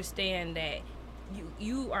understand that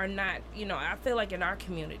you are not, I feel like in our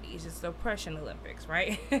communities it's the oppression Olympics,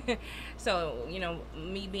 right? So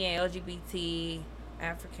me being LGBT,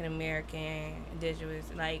 African American, indigenous,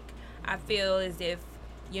 like I feel as if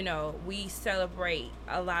you know, we celebrate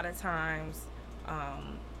a lot of times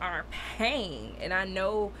our pain, and I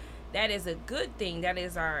know that is a good thing. That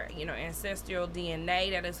is our, you know, ancestral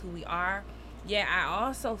DNA. That is who we are. Yeah, I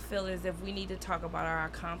also feel as if we need to talk about our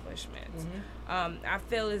accomplishments. I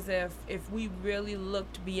feel as if we really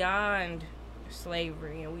looked beyond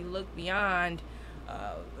slavery and we looked beyond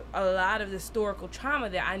a lot of the historical trauma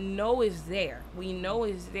that I know is there. We know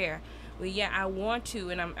is there. But yeah, I want to,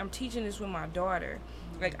 and I'm teaching this with my daughter.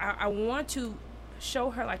 Like, I want to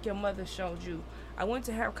show her like your mother showed you. I want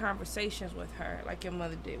to have conversations with her like your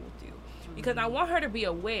mother did with you. Because I want her to be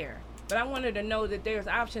aware. But I want her to know that there's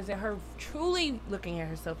options in her truly looking at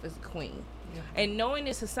herself as a queen. And knowing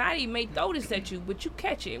that society may throw this at you, but you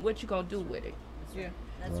catch it. What you gonna do with it? Yeah.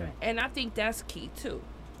 That's right. And I think that's key too.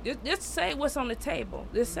 Just say what's on the table.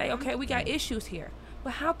 Just say, okay, we got issues here,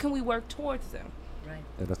 but how can we work towards them? Right.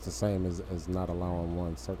 And that's the same as not allowing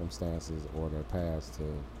one's circumstances or their past to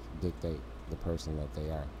dictate the person that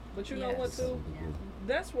they are. But you know what, Yes. too? Yeah.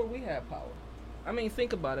 That's where we have power. I mean,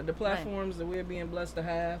 think about it. The platforms that we're being blessed to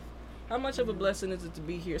have, how much of a blessing is it to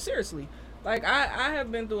be here? Seriously. Like, I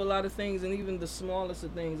have been through a lot of things, and even the smallest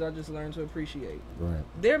of things I just learned to appreciate. Right.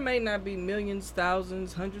 There may not be millions,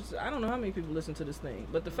 thousands, hundreds, I don't know how many people listen to this thing,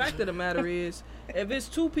 but the fact of the matter is, if it's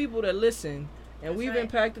 2 people that listen, and That's we've right.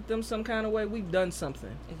 impacted them some kind of way, we've done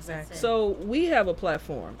something. Exactly. So we have a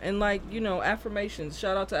platform, and like, you know, affirmations,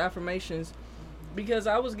 shout out to affirmations, because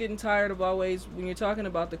I was getting tired of always, when you're talking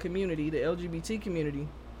about the community, the LGBT community,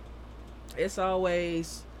 it's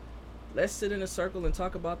always, let's sit in a circle and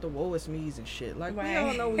talk about the woe is me's and shit. Like, we all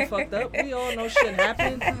Right. know we fucked up. We all know shit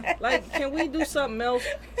happened. Like, can we do something else?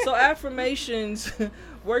 So affirmations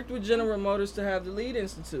worked with General Motors to have the LEAD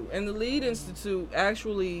Institute. And the LEAD Institute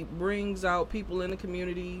actually brings out people in the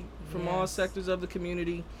community from all Yes. sectors of the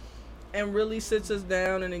community and really sits us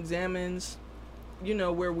down and examines, you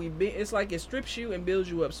know, where we've been. It's like it strips you and builds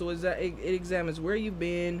you up. So it examines where you've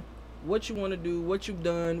been, what you want to do, what you've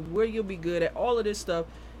done, where you'll be good at, all of this stuff.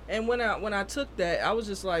 And when I took that, I was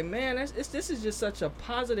just like, man, this is just such a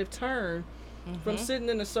positive turn from sitting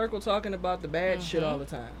in a circle talking about the bad shit all the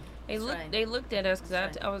time. They right. They looked at us because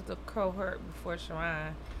That's right. I was the cohort before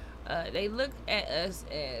Sharon. They looked at us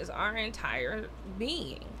as our entire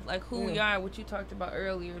being, like who we are, what you talked about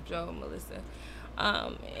earlier, Joe and Melissa.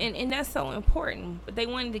 And that's so important. But they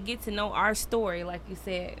wanted to get to know our story, like you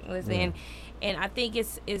said, Melissa. And I think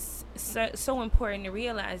it's so important to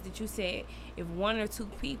realize that you said if 1 or 2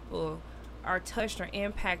 people are touched or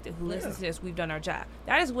impacted who listen to this, we've done our job.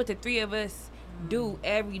 That is what the 3 of us do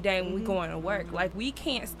every day when we go into work. Like, we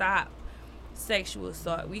can't stop sexual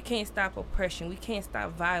assault. We can't stop oppression. We can't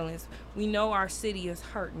stop violence. We know our city is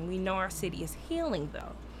hurting. We know our city is healing,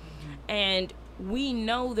 though. And we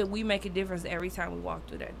know that we make a difference every time we walk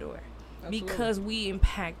through that door. Absolutely. Because we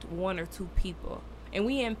impact 1 or 2 people. And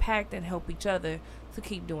we impact and help each other to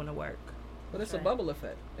keep doing the work. But it's Right. a bubble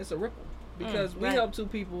effect. It's a ripple. Because we right. help 2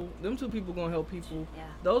 people, them 2 people gonna help people. Yeah.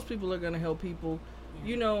 Those people are gonna help people.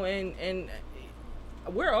 You know, and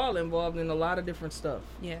we're all involved in a lot of different stuff.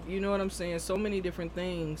 Yeah. You know what I'm saying? So many different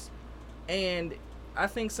things. And I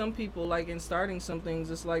think some people, like, in starting some things,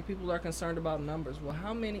 it's like people are concerned about numbers. Well,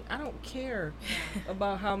 how many? I don't care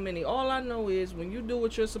about how many. All I know is when you do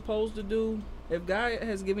what you're supposed to do, if God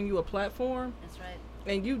has given you a platform That's right.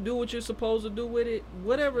 and you do what you're supposed to do with it,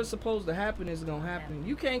 whatever is supposed to happen is going to happen.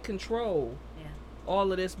 You can't control Yeah.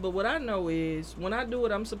 all of this. But what I know is when I do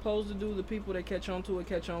what I'm supposed to do, the people that catch on to it,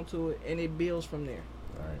 and it builds from there.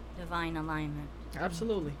 Right. Divine alignment.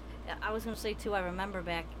 Absolutely. I was going to say too, I remember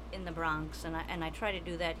back in the Bronx, and I try to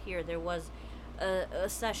do that here. There was a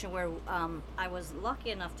session where I was lucky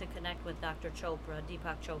enough to connect with Dr. Chopra,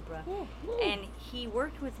 Deepak Chopra, and he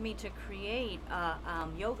worked with me to create a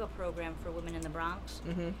yoga program for women in the Bronx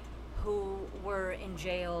who were in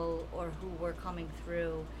jail or who were coming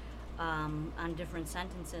through on different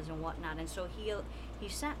sentences and whatnot. And so he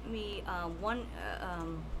sent me one,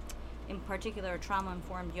 in particular, a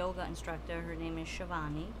trauma-informed yoga instructor. Her name is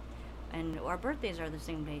Shivani. And our birthdays are the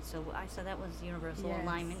same date, so I said that was universal Yes.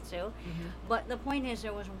 alignment too. But the point is,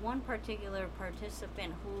 there was one particular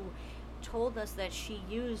participant who told us that she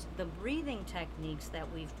used the breathing techniques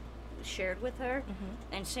that we've shared with her.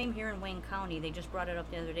 And same here in Wayne County, they just brought it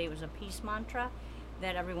up the other day. It was a peace mantra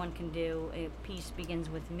that everyone can do. Peace begins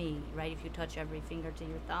with me, right? If you touch every finger to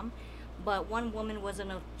your thumb. But one woman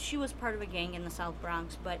she was part of a gang in the South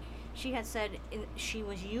Bronx, but she had said she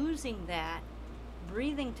was using that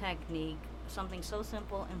breathing technique, something so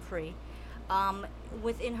simple and free,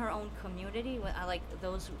 within her own community, like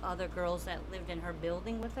those other girls that lived in her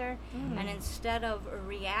building with her. And instead of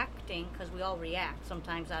reacting, because we all react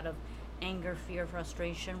sometimes out of anger, fear,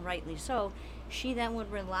 frustration, rightly so. She then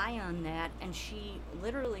would rely on that, and she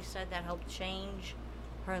literally said that helped change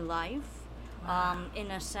her life,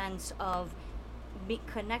 in a sense of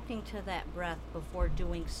connecting to that breath before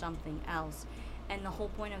doing something else. And the whole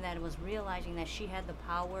point of that was realizing that she had the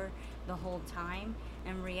power the whole time,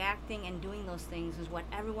 and reacting and doing those things is what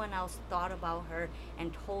everyone else thought about her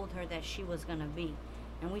and told her that she was going to be.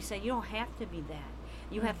 And we said, you don't have to be that.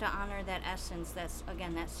 You have to honor that essence, that's,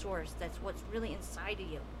 again, that source, that's what's really inside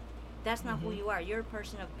of you. That's not who you are. You're a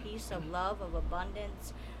person of peace, of love, of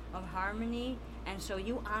abundance, of harmony, and so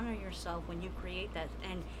you honor yourself when you create that.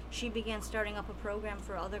 And she began starting up a program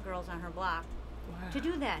for other girls on her block to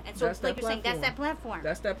do that. And so, That's like that you're saying, that's that platform.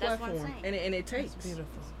 That's that That's platform. what I'm saying. And it takes. That's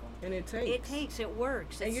beautiful. And it takes. It takes, it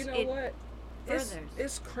works. And you know it what? furthers.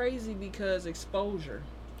 It's crazy because exposure.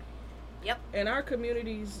 Yep. In our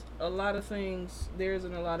communities, a lot of things, there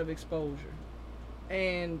isn't a lot of exposure.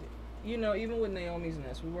 And, you know, even with Naomi's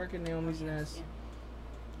Nest, we work in Naomi's Nest.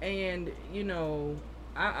 Yeah. And, you know,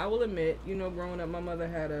 I will admit, you know, growing up, my mother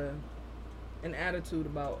had an attitude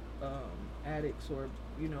about addicts or,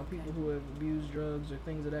 you know, people who have abused drugs or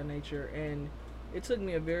things of that nature. And it took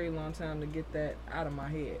me a very long time to get that out of my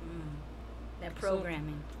head. That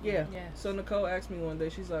programming. Yeah. Yes. So Nicole asked me one day,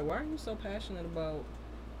 she's like, why are you so passionate about,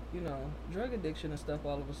 you know, drug addiction and stuff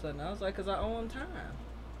all of a sudden? I was like, because I owe them time.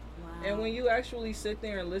 Wow. And when you actually sit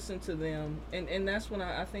there and listen to them, and that's when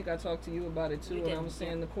I think I talked to you about it too, You and did, I was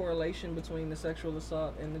saying the correlation between the sexual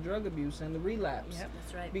assault and the drug abuse and the relapse. Yep.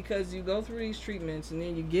 That's right. Because you go through these treatments and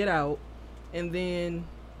then you get out, and then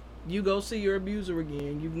you go see your abuser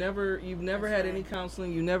again. You've never That's had right. any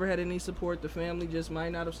counseling. You never had any support. The family just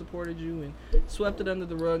might not have supported you and swept it under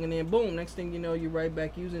the rug. And then boom, next thing you know, you're right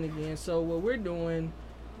back using again. So what we're doing,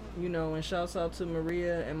 you know, and shouts out to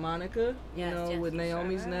Maria and Monica, you Yes, know, yes. with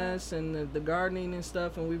Naomi's Shout out. Nest and the gardening and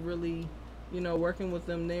stuff. And we really, you know, working with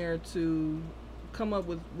them there to come up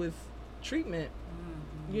with treatment.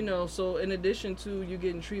 You know, so in addition to you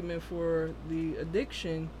getting treatment for the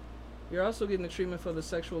addiction, you're also getting the treatment for the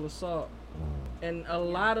sexual assault. And a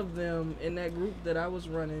lot of them in that group that I was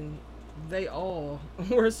running, they all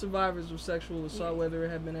were survivors of sexual assault, whether it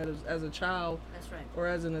had been as a child That's right. or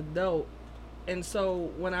as an adult. And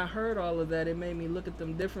so when I heard all of that, it made me look at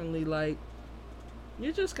them differently. Like,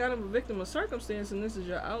 you're just kind of a victim of circumstance, and this is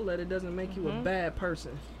your outlet. It doesn't make you a bad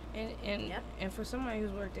person. And Yep. and for somebody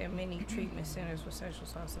who's worked at many treatment centers for sexual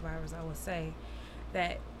assault survivors, I would say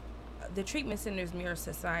that the treatment centers mirror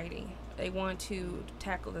society. They want to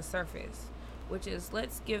tackle the surface, which is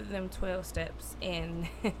let's give them 12 steps and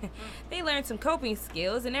they learn some coping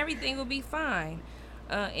skills and everything will be fine.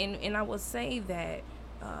 And I will say that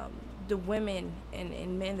the women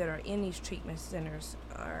and men that are in these treatment centers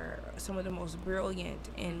are some of the most brilliant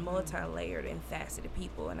and multi-layered and faceted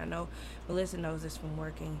people. And I know Melissa knows this from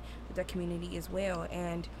working with that community as well.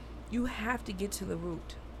 And you have to get to the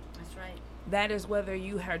root. That's right. That is whether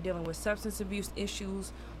you are dealing with substance abuse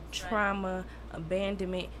issues, trauma,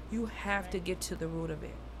 abandonment. You have to get to the root of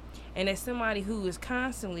it. And as somebody who is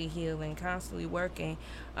constantly healing, constantly working,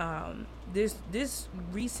 this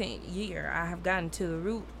recent year, I have gotten to the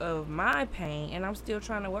root of my pain, and I'm still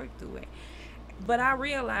trying to work through it. But I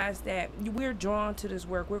realize that we're drawn to this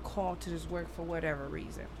work. We're called to this work for whatever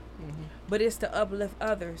reason. But it's to uplift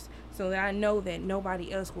others so that I know that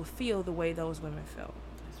nobody else will feel the way those women felt,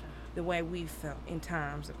 the way we felt in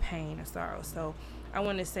times of pain and sorrow. So I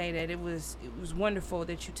want to say that it was wonderful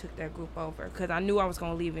that you took that group over, because I knew I was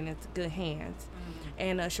going to leave it in good hands.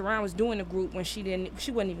 And Sharon was doing the group when she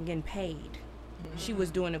wasn't even getting paid. She was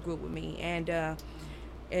doing the group with me, and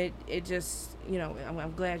it just, you know,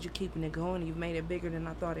 I'm glad you're keeping it going. You've made it bigger than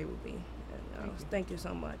I thought it would be. Thank you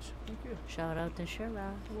so much. Thank you. Shout out to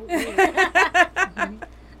Shara.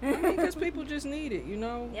 Because people just need it, you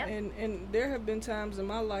know? Yep. And there have been times in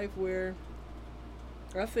my life where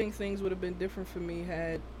I think things would have been different for me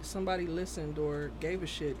had somebody listened or gave a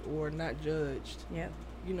shit or not judged. Yeah.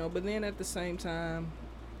 You know, but then at the same time,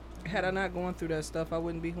 had I not gone through that stuff, I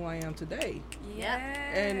wouldn't be who I am today. Yep.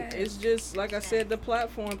 And it's just, like I said, the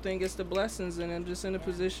platform thing, it's the blessings, and I'm just in a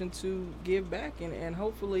position to give back, and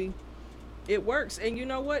hopefully it works. And you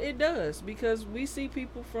know what? It does, because we see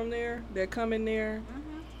people from there that come in there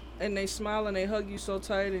and they smile and they hug you so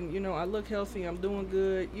tight, and, you know, I look healthy, I'm doing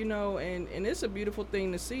good, you know, and it's a beautiful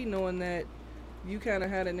thing to see, knowing that you kind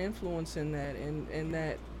of had an influence in that, and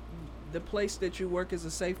that the place that you work is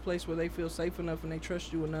a safe place where they feel safe enough and they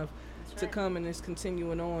trust you enough to come, and it's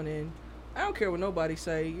continuing on. And I don't care what nobody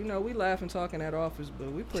say, you know, we laugh and talk in that office,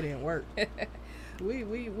 but we put in work.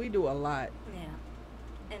 we do a lot.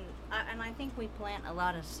 Yeah. And I think we plant a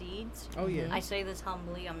lot of seeds. Oh yeah. I say this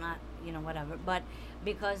humbly. I'm not whatever. But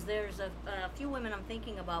because there's a few women I'm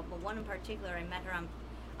thinking about, but one in particular, I met her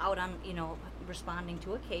out on, responding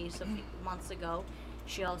to a case a few months ago.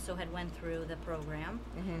 She also had went through the program,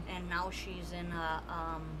 and now she's in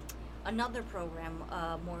another program,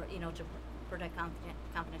 more, to protect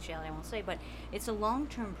confidentiality, I won't say, but it's a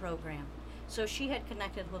long-term program. So she had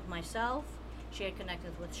connected with myself, she had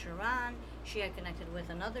connected with Sharon, she had connected with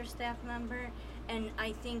another staff member, and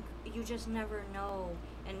I think you just never know.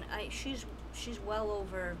 And she's well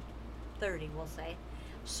over 30, we'll say.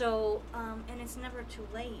 So, and it's never too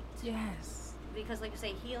late. Yes. Because, like I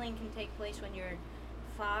say, healing can take place when you're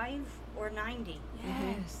 5 or 90.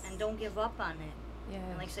 Yes. And don't give up on it. Yes.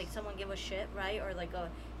 And like say someone give a shit, right? Or like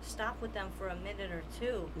stop with them for a minute or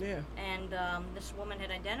two. Yeah. And this woman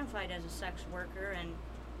had identified as a sex worker, and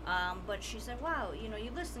but she said, wow,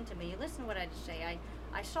 you listen to me, you listen to what I had to say.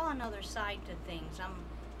 I saw another side to things.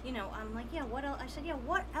 I'm like, yeah, what else? I said, yeah,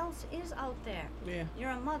 what else is out there? Yeah.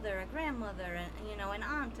 You're a mother, a grandmother, and an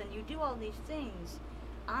aunt, and you do all these things.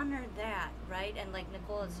 Honor that, right? And like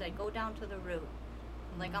Nicole had said, go down to the root.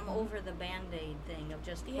 Like, I'm over the Band-Aid thing of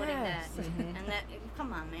just putting that. And that,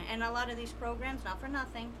 come on, man. And a lot of these programs, not for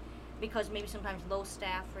nothing, because maybe sometimes low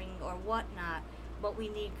staffing or whatnot, but we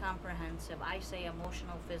need comprehensive. I say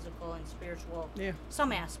emotional, physical, and spiritual,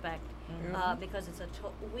 some aspect, because it's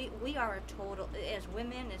we are a total, as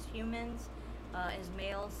women, as humans, as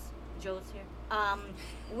males, Joe's here,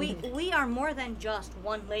 we are more than just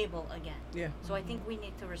one label again. Yeah. So I think we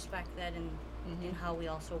need to respect that in how we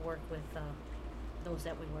also work with those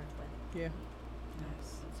that we work with. Yeah.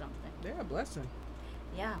 That's something. They're a blessing.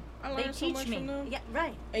 Yeah. I They learned so teach much me. from them. Yeah,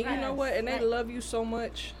 right. And right. you know what? And they Right. love you so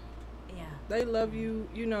much. Yeah. They love you.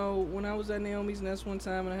 When I was at Naomi's Nest one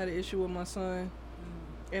time and I had an issue with my son,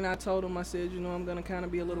 and I told him, I said, I'm going to kind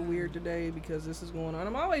of be a little weird today because this is going on.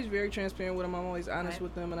 I'm always very transparent with them. I'm always honest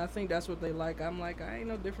with them. And I think that's what they like. I'm like, I ain't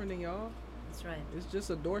no different than y'all. That's right. It's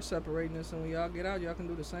just a door separating us. And when y'all get out, y'all can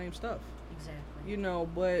do the same stuff. Exactly.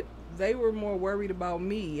 But they were more worried about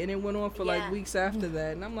me. And it went on for like weeks after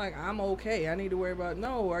that. And I'm like, I'm okay. I need to worry about,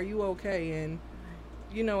 no, are you okay? And,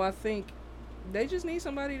 I think they just need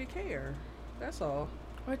somebody to care. That's all.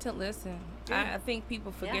 Or to listen. Yeah. I think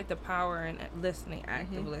people forget the power in listening,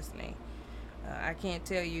 active listening. I can't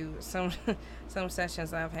tell you some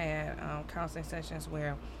sessions I've had, counseling sessions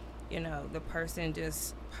where, the person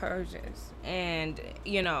just purges. And,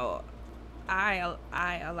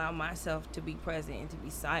 I allow myself to be present and to be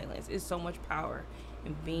silent. It's so much power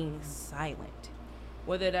in being silent,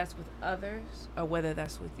 whether that's with others or whether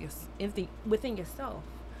that's within yourself.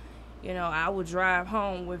 I will drive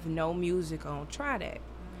home with no music on. Try that.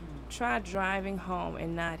 Try driving home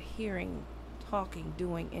and not hearing, talking,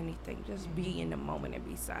 doing anything. Just be in the moment and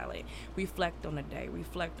be silent. Reflect on the day.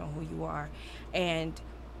 Reflect on who you are. And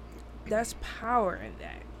there's power in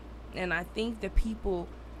that. And I think that people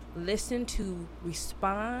listen to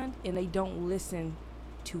respond and they don't listen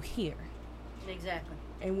to hear. Exactly.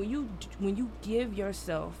 And when you give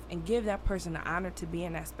yourself and give that person the honor to be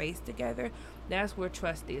in that space together, that's where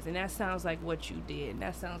trust is. And that sounds like what you did.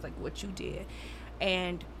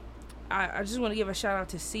 And I just want to give a shout out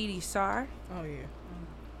to C.D. Sarr. Oh,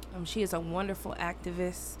 yeah. She is a wonderful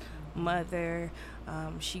activist, mother.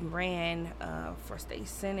 She ran for state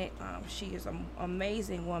senate. She is an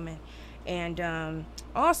amazing woman. And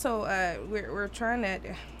also, we're trying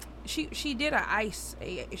to... She did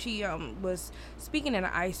she was speaking at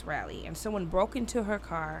an ICE rally, and someone broke into her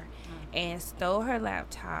car and stole her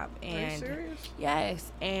laptop. And Are you serious?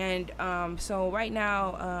 Yes. And so right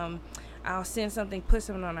now I'll send something, put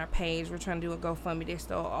something on our page. We're trying to do a GoFundMe. They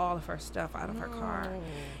stole all of her stuff out of her car.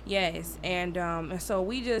 Yes. And so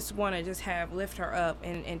we just want to lift her up,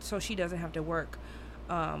 and so she doesn't have to work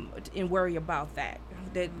and worry about that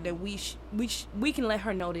we can let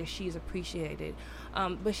her know that she's appreciated.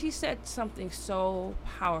 But she said something so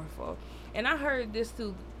powerful, and I heard this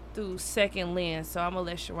through second lens, so I'm gonna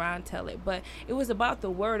let Sharon tell it. But it was about the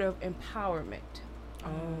word of empowerment.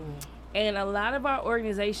 And a lot of our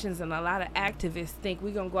organizations and a lot of activists think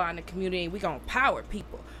we're gonna go out in the community and we're gonna empower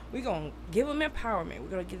people. We're gonna give them empowerment. We're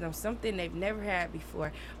gonna give them something they've never had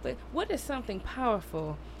before. But what is something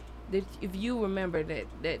powerful that, if you remember,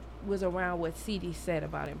 that was around what CD said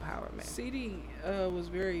about empowerment? CD was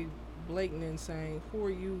very blatant in saying, who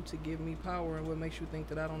are you to give me power, and what makes you think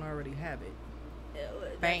that I don't already have it?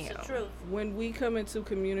 That's the truth. When we come into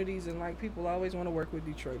communities, and like people always want to work with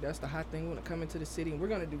Detroit, that's the hot thing. We want to come into the city and we're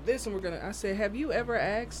going to do this and I said, have you ever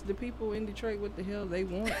asked the people in Detroit what the hell they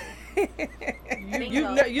want?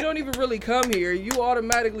 you don't even really come here. You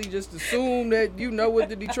automatically just assume that you know what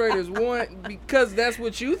the Detroiters want because that's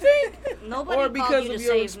what you think. Nobody or called because you of to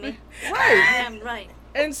your save me. Right. Yeah, right.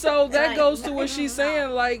 And so that Right. goes to what she's No. saying.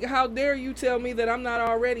 Like, how dare you tell me that I'm not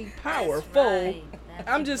already powerful? That's right. That's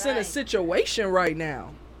I'm just in a right. situation right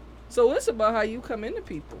now. So it's about how you come into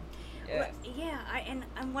people. Well, yeah,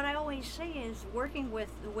 and what I always say is working with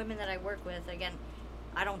the women that I work with, again,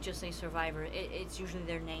 I don't just say survivor, it's usually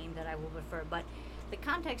their name that I will refer, but the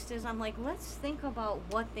context is I'm like, let's think about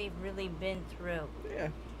what they've really been through. Yeah.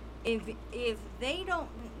 If they don't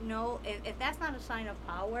know, if that's not a sign of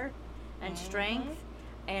power and strength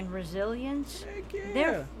and resilience, Heck yeah.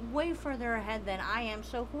 they're way further ahead than I am,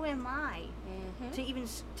 so who am I to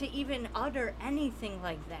even utter anything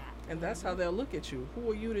like that? And that's how they'll look at you.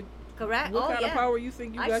 Who are you to? Correct? What oh, kind yeah. of power you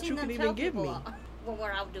think you I've got? seen You them can tell even give people, me. when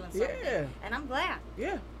we're out doing something. Yeah. And I'm glad,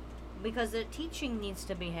 Yeah. because the teaching needs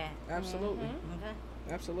to be had. Absolutely. Okay?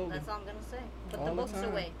 Absolutely. That's all I'm going to say. Put All the the books time.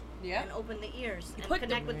 away. Yeah. And open the ears. And Put the-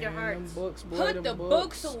 connect with your Man, them hearts. books, boy, Put them the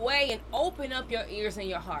books away and open up your ears and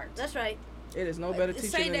your heart. That's right. It is no better teacher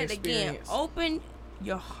Say than that again. experience. Open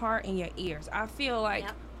your heart and your ears. I feel like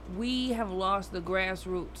Yep. we have lost the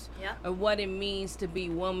grassroots Yep. of what it means to be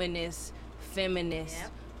womanist, feminist,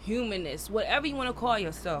 Yep. humanist, whatever you want to call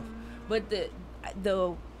yourself. But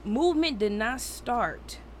the movement did not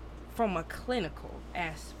start from a clinical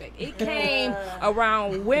aspect. It came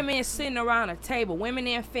around women sitting around a table, women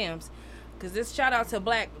in films. Cause this shout out to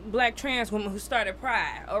black trans women who started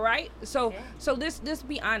Pride, all right? So this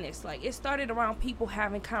be honest, like it started around people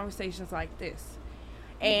having conversations like this.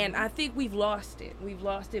 And I think we've lost it. We've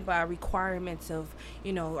lost it by requirements of,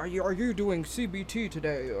 you know, are you doing CBT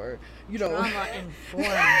today, or you know, Trauma informed.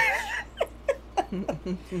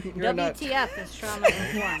 You're not- WTF is trauma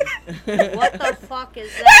informed. What the fuck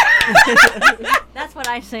is that? That's what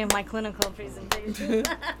I say in my clinical presentation.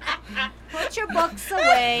 Put your books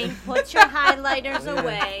away. Put your highlighters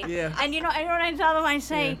away. Yeah. And you know what I tell them? I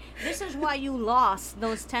say, this is why you lost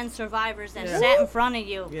those 10 survivors that sat in front of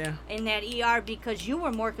you Yeah. in that ER, because you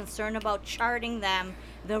were more concerned about charting them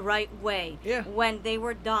the right way Yeah. when they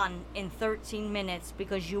were done in 13 minutes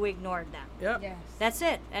because you ignored them. Yep. yes. That's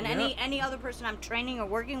it. And Yep. any other person I'm training or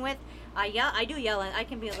working with, I do yell at. I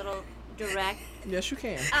can be a little direct. Yes, you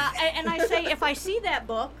can. And I say, if I see that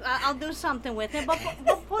book, I'll do something with it, but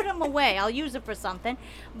put them away. I'll use it for something,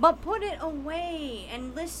 but put it away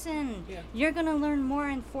and listen. Yeah. You're going to learn more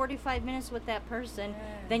in 45 minutes with that person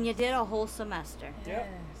than you did a whole semester. Yep.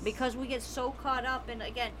 Because we get so caught up in,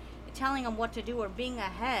 again, telling them what to do or being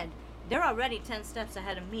ahead. They're already 10 steps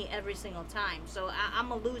ahead of me every single time. So I'm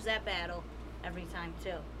going to lose that battle every time,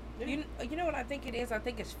 too. You know what I think it is? I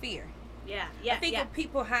think it's fear. Yeah. I think if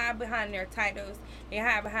people hide behind their titles, they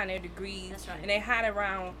hide behind their degrees, That's right. and they hide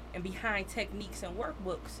around and behind techniques and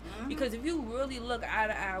workbooks. Because if you really look eye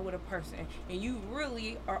to eye with a person and you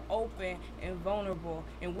really are open and vulnerable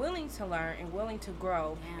and willing to learn and willing to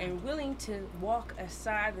grow and willing to walk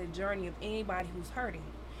aside the journey of anybody who's hurting,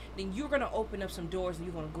 then you're going to open up some doors and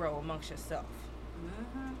you're going to grow amongst yourself.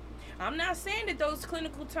 I'm not saying that those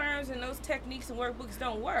clinical terms and those techniques and workbooks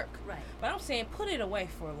don't work. Right. But I'm saying put it away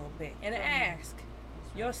for a little bit and ask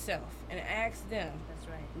yourself and ask them, That's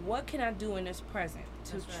right. what can I do in this present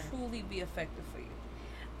to That's right. truly be effective for you?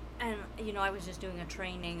 And you know, I was just doing a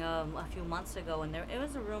training a few months ago, and it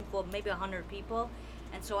was a room full of maybe 100 people,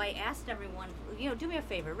 and so I asked everyone, you know, do me a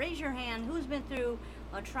favor, raise your hand. Who's been through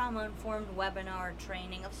a trauma-informed webinar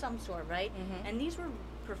training of some sort, right? And these were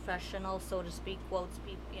professional, so to speak, quotes,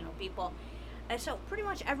 people. And so pretty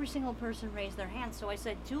much every single person raised their hand. So I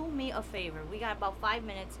said, do me a favor. We got about 5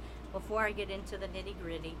 minutes before I get into the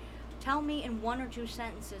nitty-gritty. Tell me in 1 or 2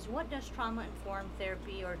 sentences, what does trauma-informed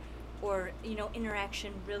therapy or you know,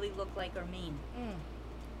 interaction really look like or mean?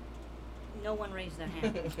 No one raised their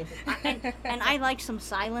hand. and I like some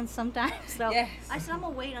silence sometimes. So Yes. I said, I'm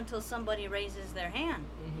going to wait until somebody raises their hand.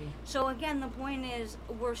 So again, the point is,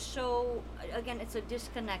 it's a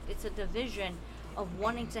disconnect. It's a division of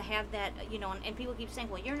wanting to have that, you know, and people keep saying,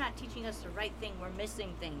 well, you're not teaching us the right thing. We're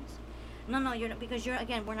missing things. No, you're not, because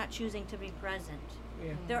we're not choosing to be present.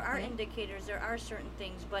 Yeah. There are indicators, there are certain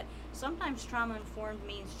things, but sometimes trauma-informed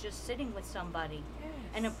means just sitting with somebody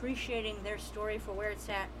and appreciating their story for where it's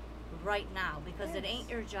at right now, because it ain't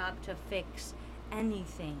your job to fix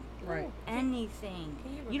anything. Right. Anything.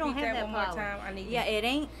 Can you don't repeat have that that one power. more time? I need Yeah, you. it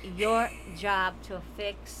ain't your job to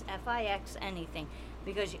fix FIX anything,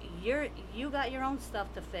 because you got your own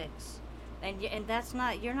stuff to fix, and that's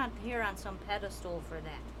not, you're not here on some pedestal for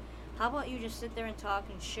that. How about you just sit there and talk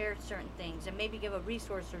and share certain things and maybe give a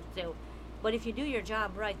resource or two, but if you do your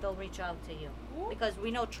job right, they'll reach out to you, because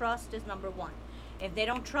we know trust is number one. If they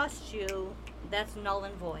don't trust you, that's null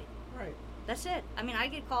and void. Right. That's it. I mean, I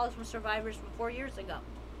get calls from survivors from 4 years ago.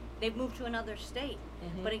 they've moved to another state.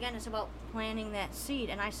 But again, it's about planting that seed.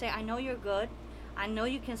 And I say, I know you're good. I know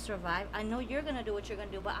you can survive. I know you're going to do what you're going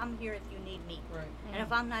to do, but I'm here if you need me. Right. And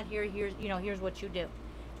if I'm not here, here's what you do.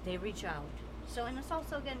 They reach out. So, and it's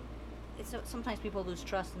also, again, sometimes people lose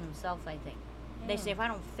trust in themselves, I think. They say, if I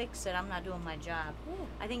don't fix it, I'm not doing my job.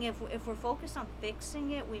 I think if we're focused on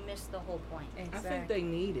fixing it, we miss the whole point. I think they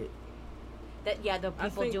need it. The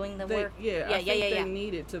people doing the work. I think they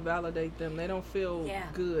need it to validate them. They don't feel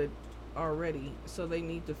good already, so they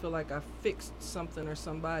need to feel like I fixed something or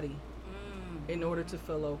somebody in order to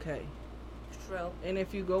feel okay. True. And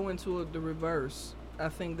if you go into the reverse, I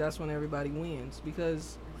think that's when everybody wins,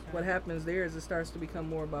 because what happens there is it starts to become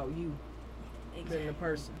more about you than the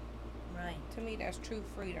person. Right. To me, that's true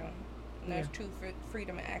freedom. And that's true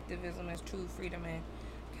freedom and activism. That's true freedom and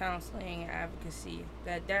counseling and advocacy.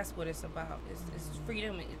 That's what it's about. It's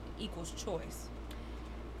freedom equals choice.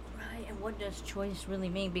 Right. And what does choice really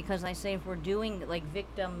mean? Because I say if we're doing like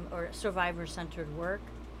victim or survivor-centered work,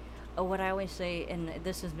 what I always say, and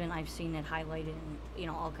this has been, I've seen it highlighted in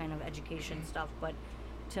all kind of education stuff, but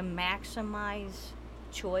to maximize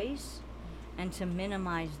choice and to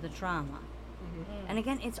minimize the trauma. And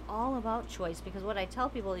again, it's all about choice, because what I tell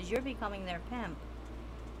people is you're becoming their pimp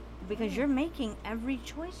because you're making every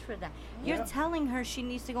choice for them. You're telling her she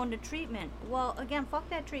needs to go into treatment. Well, again, fuck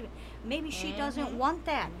that treatment. Maybe she doesn't want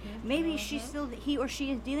that. Maybe he or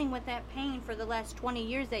she is dealing with that pain for the last 20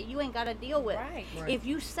 years that you ain't got to deal with. Right. If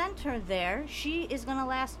you sent her there, she is going to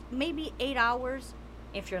last maybe 8 hours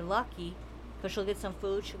if you're lucky, because she'll get some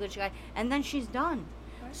food, and then she's done.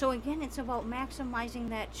 So again, it's about maximizing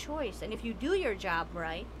that choice. And if you do your job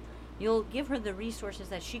right, you'll give her the resources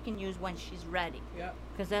that she can use when she's ready. Yep.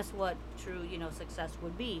 Because that's what true, success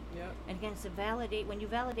would be. Yep. And again, it's to validate. When you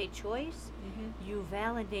validate choice, you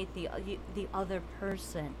validate the other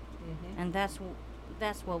person, and that's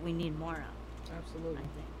what we need more of. Absolutely. I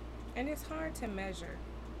think. And it's hard to measure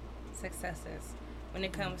successes when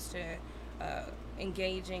it comes to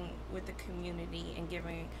engaging with the community and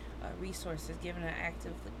giving resources, giving an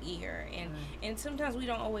active ear, and sometimes we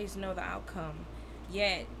don't always know the outcome.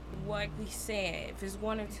 Yet, like we said, if it's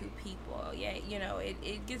one or two people,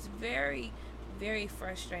 it gets very, very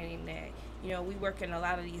frustrating that we work in a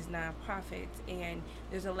lot of these nonprofits and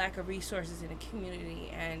there's a lack of resources in the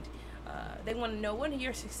community, and they want to know, what are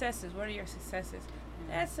your successes? What are your successes?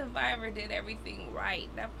 That survivor did everything right.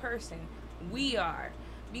 That person, we are,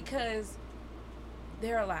 because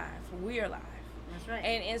they're alive. We're alive. That's right.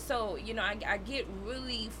 And so I get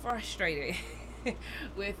really frustrated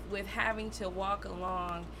with having to walk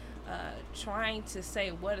along, trying to say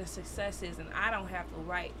what a success is, and I don't have the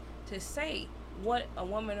right to say what a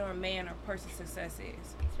woman or a man or person's success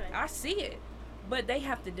is. That's right. I see it, but they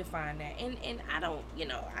have to define that, and I don't.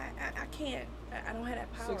 I can't. I don't have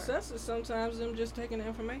that power. Success is sometimes them just taking the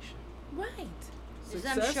information. Right. Is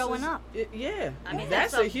them showing up. I mean,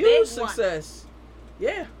 that's that's a a huge big one. success.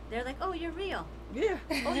 Yeah. They're like, oh, you're real. Yeah.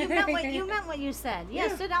 Oh, you meant what you said.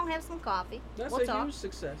 Yeah, sit down, have some coffee. That's we'll a talk. huge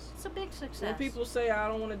success. It's a big success. When people say, I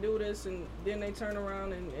don't want to do this, and then they turn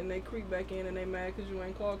around and they creep back in and they mad because you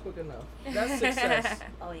ain't called quick enough. That's success.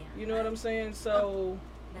 Oh, yeah. You know what I'm saying? So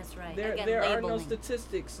That's right. there Again, are no labeling.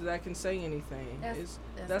 statistics that can say anything.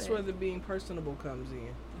 That's where the being personable comes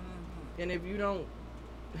in. And if you don't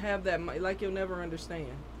have that, like, you'll never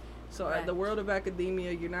understand. So Correct. the world of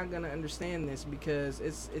academia, you're not going to understand this because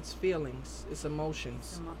it's feelings, it's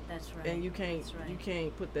emotions. That's right. And you can't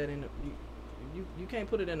put that in you can't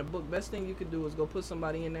put it in a book. Best thing you could do is go put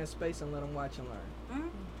somebody in that space and let them watch and learn.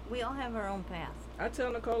 We all have our own path. I tell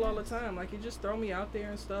Nicole all the time, like, you just throw me out there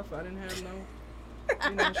and stuff. I didn't have no,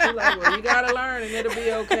 she like, well, you gotta learn and it'll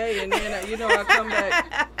be okay. And then I come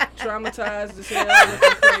back traumatized as hell,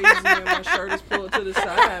 looking crazy, and my shirt is pulled to the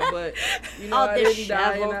side. But All I didn't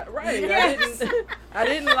die. I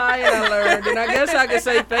didn't lie and I learned. And I guess I could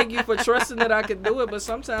say thank you for trusting that I could do it. But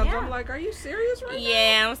sometimes I'm like, are you serious right now?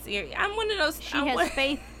 Yeah, I'm serious. I'm one of those. She has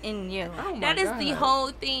faith in you. Oh my That is God. the whole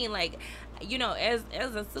thing. Like, as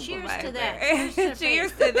a supervisor. Cheers to that.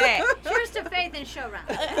 Cheers to that. Cheers to faith and showround.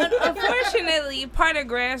 Unfortunately, part of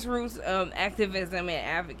grassroots activism and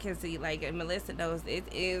advocacy, like Melissa knows, it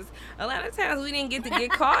is a lot of times we didn't get to get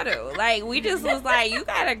caught up. Like, we just was like, you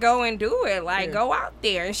gotta go and do it. Like, go out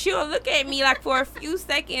there. And she'll look at me like for a few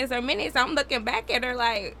seconds or minutes. I'm looking back at her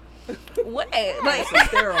like, what? Like, It's a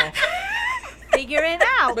sterile. Figure it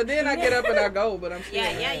out. But then I get up and I go. But I'm still.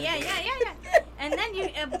 Yeah. And then you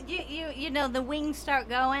the wings start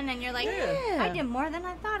going, and you're like, I did more than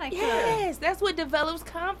I thought I could. yes, that's what develops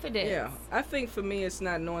confidence. Yeah, I think for me, it's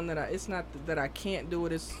not knowing that it's not that I can't do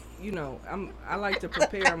it. It's you know, I like to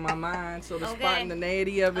prepare my mind, so the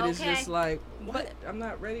spontaneity of it is just like, what? I'm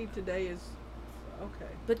not ready today. Is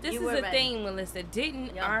okay. But this You is were the ready. thing, Melissa.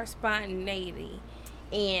 Didn't Yeah. our spontaneity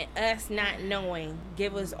and us not knowing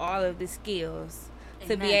give us all of the skills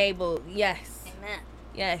to be Amen. able? Yes, Amen.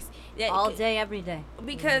 yes. That- All day, every day.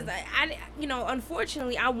 Because I, you know,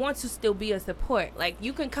 unfortunately, I want to still be a support. Like,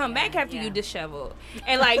 you can come back after you disheveled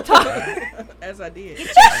and like talk. As I did.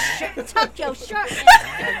 Tuck your shirt in.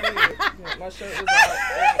 I did. My shirt was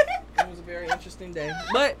out. It was a very interesting day.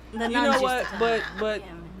 But The you nuns know used what? to But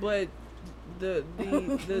come.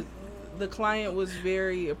 but the client was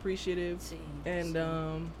very appreciative, See, and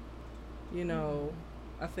you know,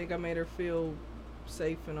 I think I made her feel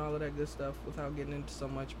safe and all of that good stuff without getting into so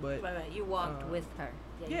much. But Right. You walked with her.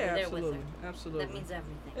 Yeah, you yeah, were there absolutely, with her. absolutely. That means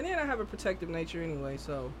everything. And then I have a protective nature anyway,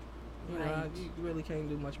 so you know, Right. you really can't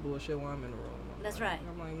do much bullshit while I'm in the room. That's like, right.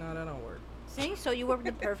 I'm like, no, that don't work. See, so you were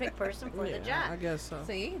the perfect person for yeah, the job. I guess so.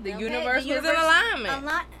 See, the Okay, universe the was in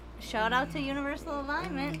alignment. Shout out to Universal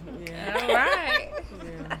Alignment. Yeah. All right.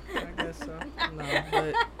 Yeah, I guess so. No,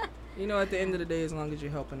 but you know, at the end of the day, as long as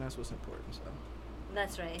you're helping, that's what's important. So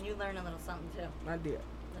That's right, and you learn a little something too. I did.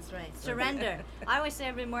 That's right. Surrender. I always say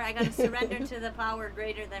every morning, I got to surrender to the power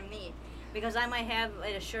greater than me. Because I might have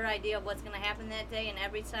a sure idea of what's going to happen that day, and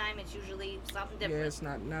every time it's usually something different. Yeah, it's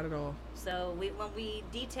not at all. So when we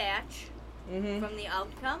detach Mm-hmm. from the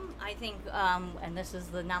outcome, I think, and this is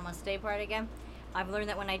the namaste part again, I've learned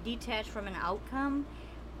that when I detach from an outcome,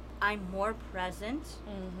 I'm more present,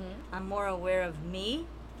 I'm more aware of me,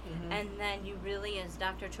 and then you really, as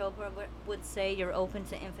Dr. Chopra would say, you're open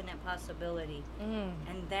to infinite possibility.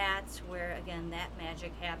 And that's where, again, that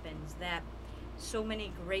magic happens, that so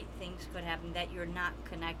many great things could happen that you're not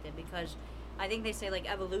connected, because I think they say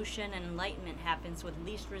like evolution and enlightenment happens with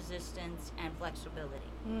least resistance and flexibility.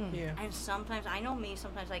 Yeah. And sometimes, I know me,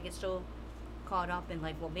 sometimes I get so caught up in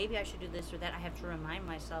like, well, maybe I should do this or that. I have to remind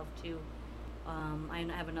myself to, I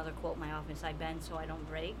have another quote in my office, I bend so I don't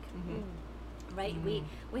break. Right?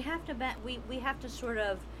 We have to bend, we have to sort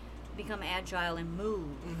of become agile and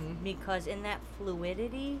move, because in that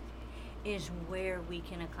fluidity is where we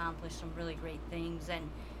can accomplish some really great things,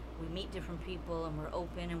 and we meet different people, and we're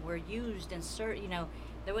open, and we're used, and you know,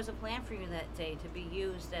 there was a plan for you that day to be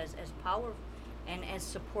used as power and as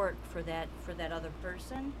support for that other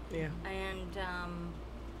person. Yeah. And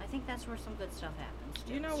I think that's where some good stuff happens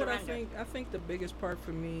too. You know Surrender. what I think? I think the biggest part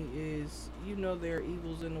for me is, you know, there are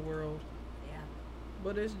evils in the world, Yeah.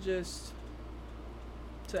 but it's just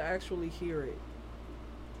to actually hear it.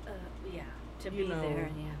 Yeah. To You be know, there.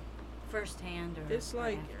 Yeah. Firsthand or. It's or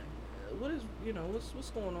like, after. what is, you know, what's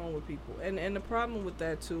going on with people, and the problem with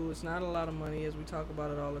that too, it's not a lot of money, as we talk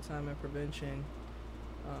about it all the time in prevention.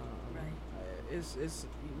 Right. It's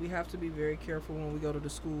we have to be very careful when we go to the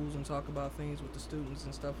schools and talk about things with the students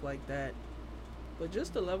and stuff like that. But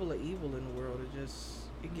just the level of evil in the world, it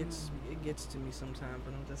gets to me sometimes,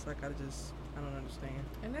 and I'm just like, I don't understand.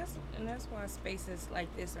 And that's why spaces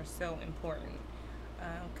like this are so important,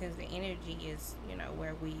 because the energy is, you know,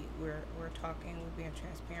 where we're talking, we're being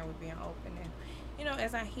transparent, we're being open, and you know,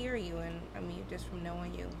 as I hear you, and I mean, just from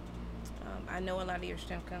knowing you, I know a lot of your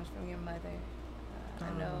strength comes from your mother.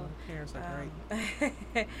 I know Parents are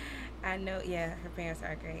great. I know, yeah, her parents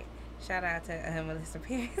are great. Shout out to Melissa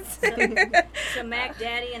Parents. So Mac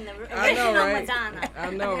Daddy and the I know, original right? Madonna. I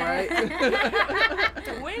know,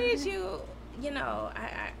 right? When did you know,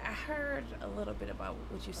 I heard a little bit about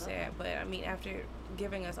what you said, but I mean, after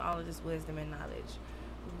giving us all of this wisdom and knowledge,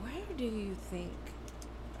 where do you think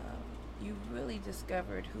you really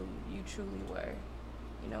discovered who you truly were?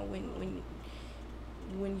 You know,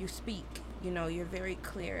 when you speak, you know, you're very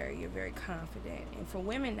clear, you're very confident, and for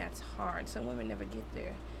women that's hard. Some women never get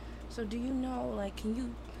there. So do you know, like, can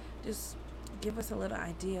you just give us a little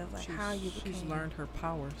idea of like how you became? She's learned her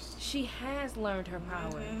powers. She has learned her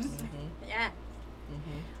powers. Yeah.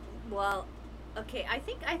 Well, okay. I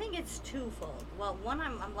think it's twofold. Well, one,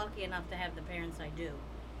 I'm lucky enough to have the parents I do,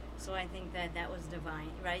 so I think that was divine,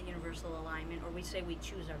 right? Universal alignment, or we say we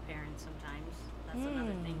choose our parents sometimes. That's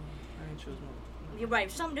another thing. I ain't choose one. You're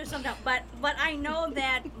right. Some do, some don't. But I know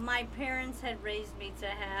that my parents had raised me to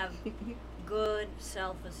have good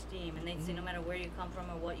self-esteem, and they'd say no matter where you come from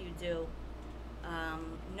or what you do,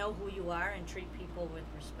 know who you are and treat people with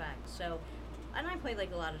respect. So, and I played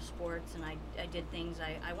like a lot of sports, and I did things.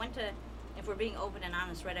 I went to, if we're being open and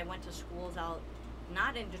honest, right? I went to schools out,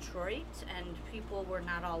 not in Detroit, and people were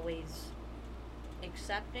not always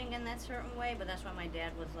accepting in that certain way. But that's why my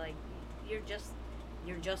dad was like, you're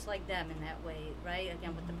just like them in that way, right?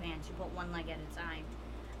 Again, with the pants, you put one leg at a time.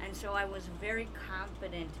 And so I was very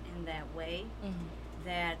confident in that way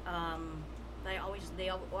that they always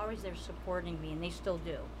they're supporting me, and they still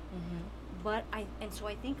do. But I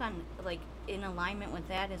think on like in alignment with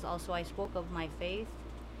that is also I spoke of my faith.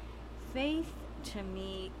 Faith to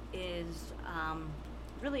me is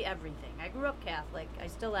really everything. I grew up Catholic. I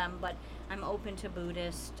still am, but I'm open to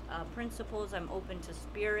Buddhist principles. I'm open to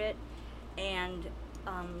spirit, and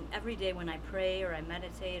every day when I pray or I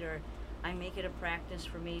meditate or I make it a practice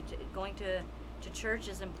for me going to church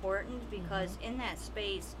is important because in that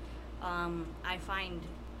space I find,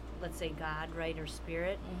 let's say, God, right, or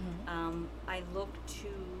spirit. I look to,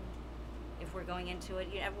 if we're going into it,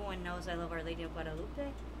 everyone knows I love Our Lady of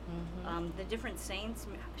Guadalupe. The different saints.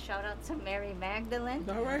 Shout out to Mary Magdalene.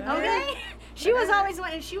 All right. Okay, she was always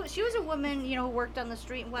one. She was a woman, who worked on the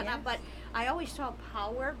street and whatnot. Yes. But I always saw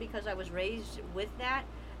power because I was raised with that,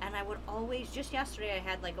 and I would always. Just yesterday, I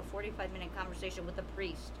had like a 45-minute conversation with a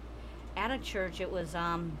priest at a church. It was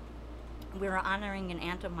we were honoring an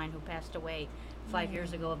aunt of mine who passed away 5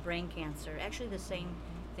 years ago of brain cancer. Actually, the same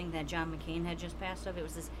thing that John McCain had just passed of. It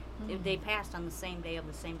was this. They passed on the same day of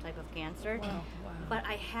the same type of cancer. Wow. But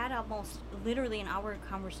I had almost literally an hour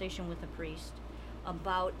conversation with a priest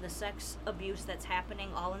about the sex abuse that's happening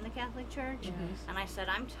all in the Catholic Church. And I said,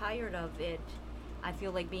 I'm tired of it. I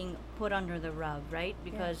feel like being put under the rug, right?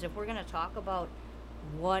 Because if we're going to talk about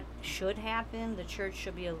what should happen, the church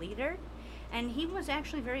should be a leader. And he was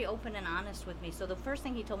actually very open and honest with me. So the first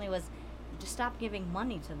thing he told me was, just stop giving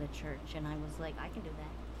money to the church. And I was like, I can do that.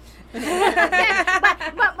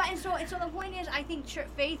 but and so the point is, I think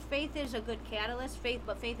faith is a good catalyst. Faith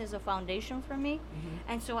is a foundation for me,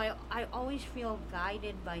 and so I always feel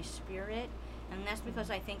guided by spirit, and that's because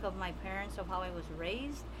I think of my parents, of how I was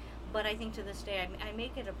raised. But I think to this day, I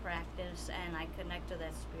make it a practice, and I connect to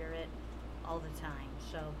that spirit all the time.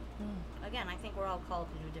 So again, I think we're all called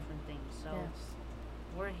to do different things. So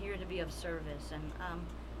we're here to be of service. And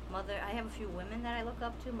I have a few women that I look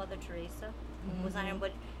up to. Mother Teresa was not,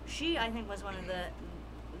 but she, I think, was one of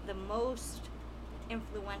the most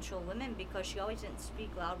influential women because she always didn't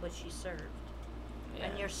speak loud, but she served.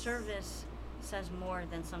 And your service says more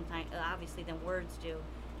than sometimes, obviously, than words do.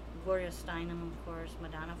 Gloria Steinem, of course,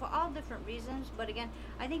 Madonna, for all different reasons. But again,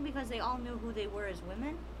 I think because they all knew who they were as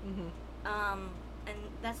women, and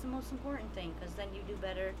that's the most important thing because then you do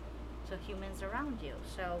better to humans around you.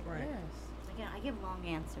 So. Right. Again, I give long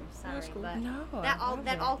answers. Sorry, That's cool. but No,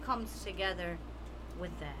 that all comes together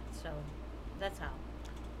with that. So that's how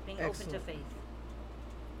being open to Excellent. faith.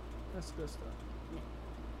 That's good stuff. Yeah.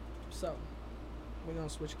 So, we're going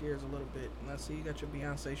to switch gears a little bit. And I see you got your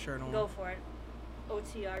Beyonce shirt on. Go for it.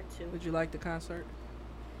 OTR 2. Did you like the concert?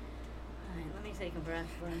 All right, let me take a breath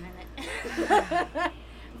for a minute.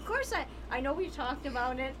 Of course, I know we talked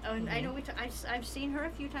about it, and I know I've seen her a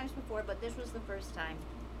few times before, but this was the first time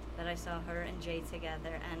that I saw her and Jay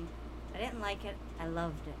together, and I didn't like it. I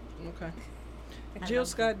loved it. Okay. I Jill loved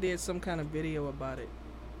Scott did some kind of video about it.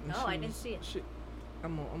 And Oh, she I didn't see it.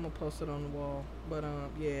 I'm gonna post it on the wall. But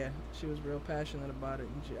yeah, she was real passionate about it.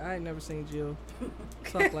 And I ain't never seen Jill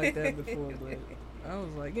talk like that before, but I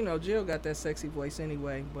was like, Jill got that sexy voice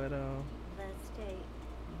anyway. But Let's take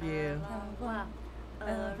yeah, a long walk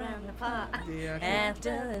around the park. yeah,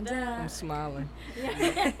 After the I'm smiling.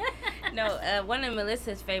 No, one of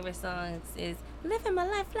Melissa's favorite songs is "Living My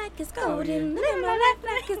Life Like It's Golden." Living my life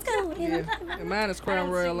like it's golden. Yeah, and mine is Crown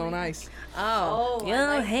Royal on Ice, Oh, Oh, I your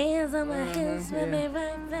like- hands on my Uh-huh, hips, yeah. let me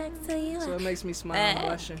right back to you. so it makes me smile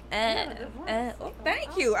blushing. Oh,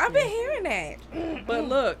 Thank you. I've been hearing that. But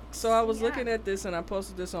look, so I was Yeah. looking at this and I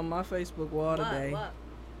posted this on my Facebook wall today, What?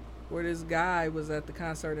 where this guy was at the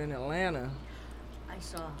concert in Atlanta I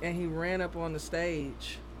saw. and he ran up on the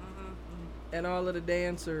stage Mm-hmm. and all of the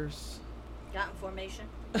dancers. Got information.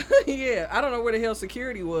 Yeah, I don't know where the hell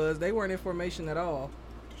security was. They weren't in formation at all.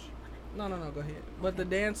 No, go ahead. But the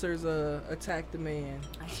dancers attacked the man.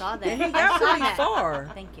 I saw that. And he I got saw pretty that.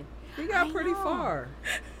 far. Thank you. He got I pretty know. far.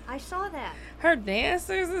 I saw that. her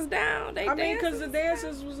dancers is down. They I mean, because the dancers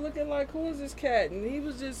dancers was looking like, who is this cat? And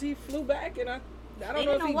he flew back, and I They don't know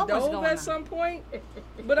didn't if know he what was dove going at on. some point,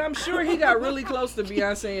 but I'm sure he got really close to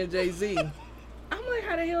Beyonce and Jay-Z. I'm like,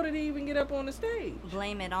 how the hell did he even get up on the stage?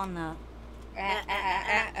 Blame it on the. down.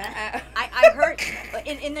 I heard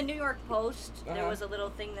in the New York Post there Uh-huh. was a little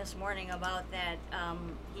thing this morning about that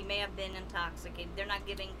he may have been intoxicated. They're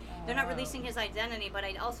not releasing his identity, but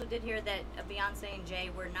I also did hear that Beyonce and Jay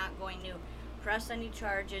were not going to press any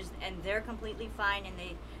charges, and they're completely fine. And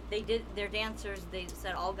they did their dancers. They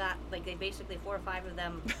said all got like they basically 4 or 5 of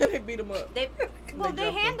them. They beat them up. They jumped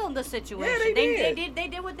handled the situation. Yeah, they did. They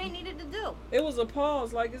did what they needed to do. It was a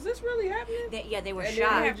pause. Like, is this really happening? They were And then I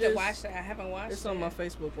shocked. have to watch that. I haven't watched It's it. on my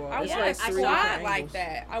Facebook wall. I It's want like a 3 squad different like angles.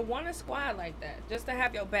 that. I want a squad like that. Just to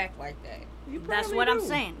have your back like that. You That's probably what I'm do.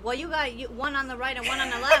 saying. Well, you got one on the right and one on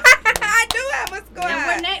the left. I do have a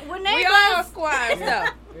squad. And we're We neighbors. all squads though.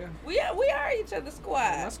 Yeah. We are each other's My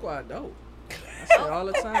squad. squad dope. I say it all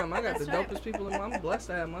the time. I got the That's right. dopest people in my. I'm blessed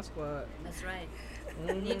to have my squad. That's right.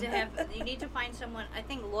 Mhm. You need to find someone. I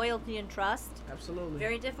think loyalty and trust. Absolutely.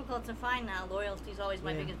 Very difficult to find now. Loyalty is always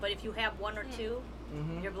my Yeah. biggest. But if you have 1 or 2,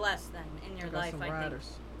 Mhm. you're blessed then in your I got life. some I riders.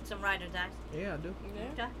 think some riders. Yeah, I do.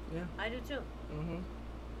 Yeah. Okay. Yeah. I do too. Mhm.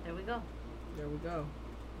 There we go. There we go.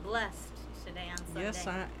 Blessed today on Sunday. Yes,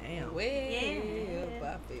 I am. Way Yeah.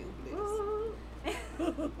 up, I feel blessed.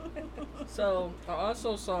 Woo. So I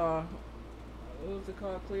also saw, what was it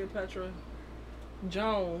called, Cleopatra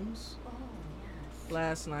Jones Oh yes.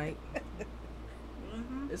 last night.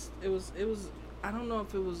 Mhm. It was. I don't know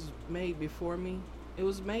if it was made before me. It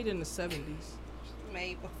was made in the 70s.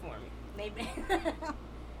 Made before me. Maybe.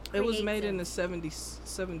 It was made Creative. in the 70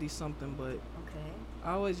 something, but Okay.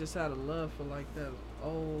 I always just had a love for like that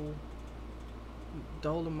old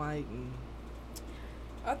Dolomite and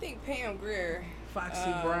I think Pam Grier.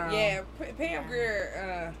 Foxy Brown. Yeah, Pam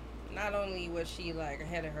Grier. Not only was she like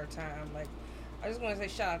ahead of her time, like I just want to say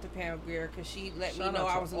shout out to Pam Grier because she let me Shout know out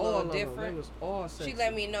I to was a all little of them. They different. was all sexy. She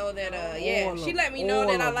let me know that All she of let me know all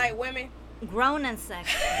that I of like women. Grown and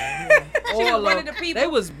sexy. She was All one of of the people. They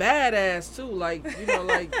was badass too. Like, you know,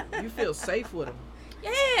 like you feel safe with them,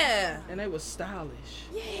 Yeah. and they was stylish.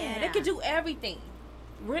 Yeah, they could do everything.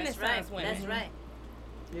 That's right. Renaissance women. That's right.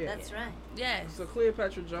 Yeah. That's right. Yes. So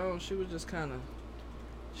Cleopatra Jones, she was just kind of,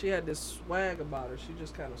 she had this swag about her. She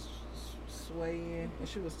just kind of swaying, and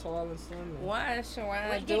she was tall and slim. And Why is Shawana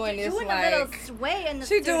Like, doing you're this doing like? a little sway in the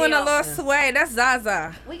She studio. doing a little sway. That's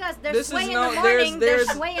Zaza. We got there's This sway is in no- the morning. there's-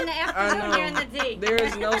 There's sway in the I afternoon here in the know. D. There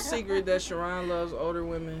is no secret that Sharon loves older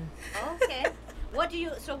women. Okay. What do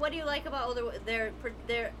you like about older their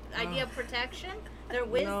idea of protection, their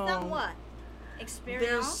wisdom, No. what? They're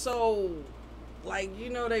Experience. so, like, you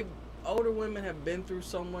know, older women have been through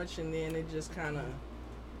so much, and then it just kind of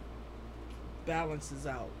balances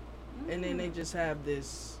out. And then they just have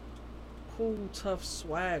this cool, tough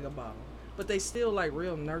swag about them. But they still like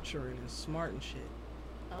real nurturing and smart and shit.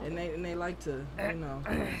 Oh. And they like to, you know.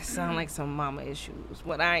 Sound like some mama issues.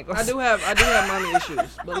 What I ain't gonna I do have mommy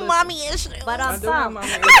issues. But listen, issues. But I on do have some. mommy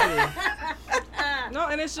issues. No,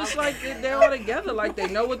 and it's just like they're all together. Like they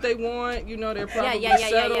know what they want. You know, they're probably yeah.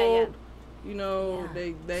 settled. You know,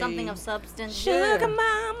 Yeah. they Something of substance. Yeah. Sugar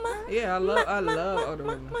mama. Yeah, I love older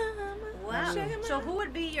women. Wow. Sugar So who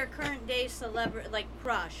would be your current day celebrity, like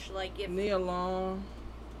crush? Like if, Nia Long.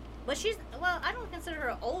 but she's I don't consider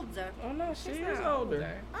her older. Oh no, She she's is not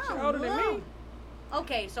older. She's Oh, older than wow. me.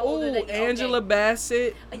 Okay, so older Ooh, than you. Angela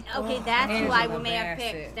Bassett. Okay, okay that's who I Angela may have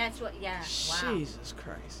Bassett. picked. That's what. Yeah. Wow. Jesus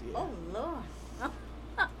Christ. Yeah. Oh Lord.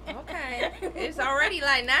 Okay, it's already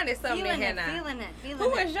like 90 something in Feeling here it, now. feeling it, feeling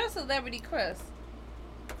Who it. is your celebrity crush?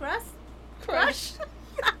 Crush? Crush.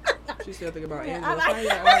 She's still thinking about Yeah, Angela. I Find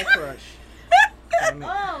your own crush. Damn it.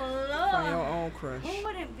 Oh Find your Lord. own crush. Who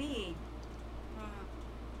would it be?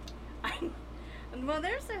 Well,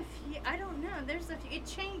 there's a few. I don't know. There's a few. It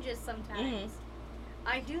changes sometimes.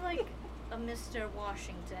 I do like a Mr.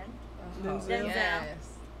 Washington. Denzel? Denzel. Yes.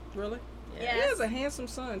 Really? Yes. He has a handsome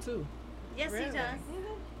son, too. Yes, Really? he does.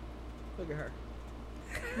 Look at her.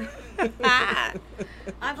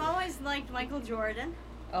 I've always liked Michael Jordan.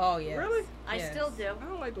 Oh yes. Really? I Yes. still do. I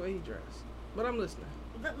don't like the way he dressed. But I'm listening.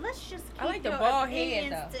 Let's just keep I like the your bald head,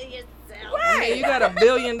 opinions though. to yourself. I mean, you got $1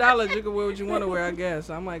 billion. You can wear what you want to wear, I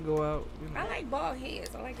guess. I might go out. You know. I like bald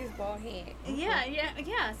heads. I like his bald head. Yeah.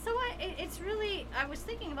 So it's really. I was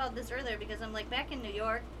thinking about this earlier because I'm like back in New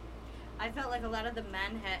York. I felt like a lot of the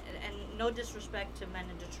men had, and no disrespect to men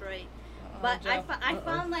in Detroit, but I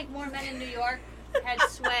found like more men in New York had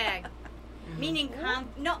swag, meaning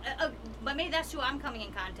but maybe that's who I'm coming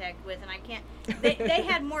in contact with, and I can't. They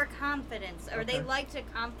had more confidence, or they Okay. liked a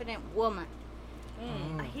confident woman.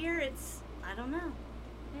 Mm. Here it's I don't know.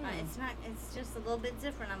 It's not. It's just a little bit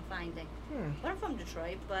different. I'm finding. But I'm from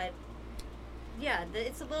Detroit, but yeah,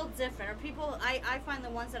 it's a little different. Or people, I find the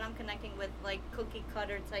ones that I'm connecting with like cookie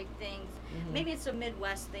cutter type things. Maybe it's a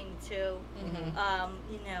Midwest thing too.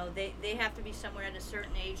 You know, they have to be somewhere at a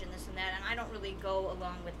certain age and this and that, and I don't really go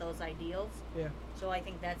along with those ideals. Yeah. So I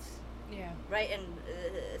think that's Yeah. right.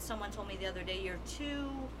 And someone told me the other day, you're too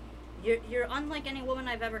You're unlike any woman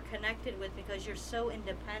I've ever connected with because you're so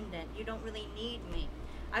independent. You don't really need me.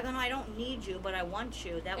 I go, no, I don't need you, but I want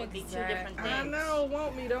you. That would be two different things. I know,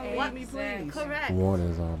 want me, don't want me, please. Correct. One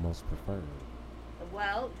is our most preferred.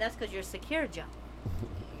 Well, that's because you're secure, Joe.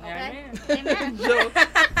 Okay? Amen.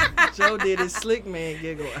 Amen. Joe did his slick man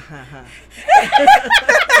giggle.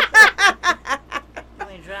 Let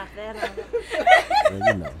me drop that on it.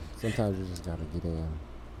 Well, you know, sometimes you just gotta get in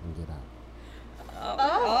and get out.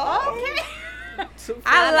 Oh, okay.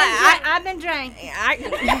 I've been drank.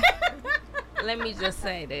 Let me just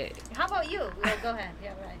say that. How about you? Well, go ahead. Yeah,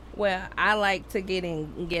 right. Well, I like to get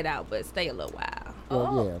in and get out, but stay a little while.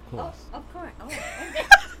 Well, yeah, of course. Oh, of course. Oh,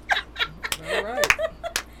 okay. All right.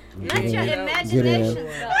 Let your Get imagination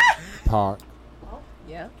in, go. park,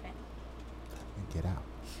 Yeah. and get out.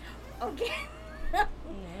 Okay.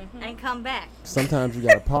 And come back. Sometimes you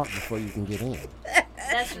gotta park before you can get in.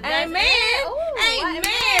 That's Amen. Ooh,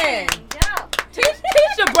 Amen. Joe.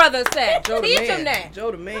 Teach your brother that. Joe the Teach man. him that.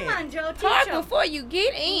 Joe the man. Come on, Joe. Park Teach him. before you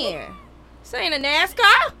get in. This ain't a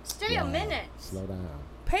NASCAR. Stay a minute. Slow down. Yeah,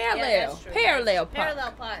 Parallel. that's true. Parallel park.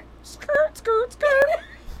 Parallel park. Skirt, skirt, skirt.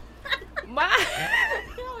 My.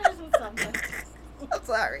 Oh, this is something. I'm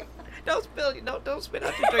sorry. Don't spill. Don't spit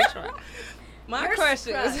out your drinks. Right. My You're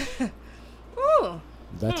question is. scrubs. Ooh.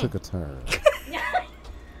 That took a turn.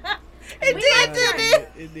 It We did, like didn't turns. it?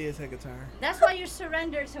 It did take a turn. That's why you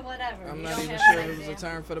surrender to whatever. I'm You not don't even have sure an if it was a idea.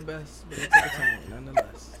 turn for the best, but it took a turn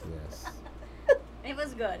nonetheless. Yes. It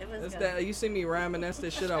was good. It was That's good. that. You see me rhyming? That's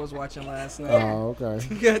the shit I was watching last night. Oh,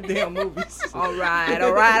 okay. Goddamn movies. All right.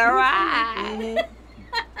 All right. All right.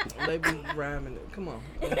 They be rhyming it. Come on.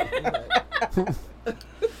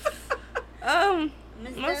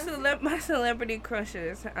 Mister? My celebrity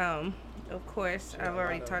crushes. Of course, I've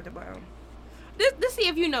already talked about them. Let's see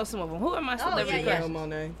if you know some of them. Who are my celebrity yeah. crushes? Janelle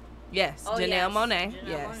Monáe. Yes, Oh, Janelle yes. Monáe. Janelle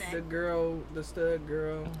Yes. Monáe. The girl, the stud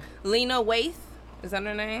girl. Lena Waithe. Is that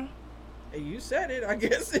her name? Hey, you said it. I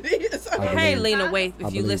guess it is. I Hey, believe- Lena Waithe, I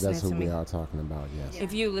if you believe listening that's who to me. we are talking about, yes. Yeah.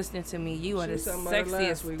 If you listening to me, you are She the was talking about her last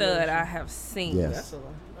sexiest week, stud wasn't she? I have seen. Yes. That's a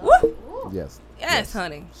lot. Woo! Ooh. Yes. Yes,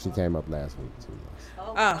 honey. She came up last week, too, yes.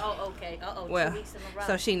 Oh, okay. Uh-oh, Well, 2 weeks in a row.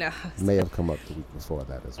 So she knows. May have come up the week before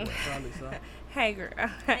that as well. Probably so. Hey, girl.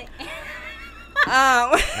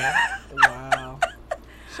 Wow.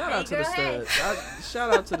 Shout out to the Hey, girl, studs.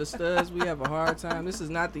 Shout out to the studs. We have a hard time. This is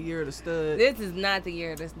not the year of the stud. This is not the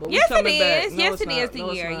year. This. But we Yes, it coming back. is. No, Yes, it's it not. is the No,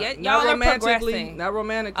 it's year. not. Y'all Not are romantically. progressing. Not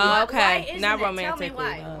romantically. Oh, Why okay, isn't not it? Tell me romantically.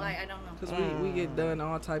 why. Why? I don't know. Because we get done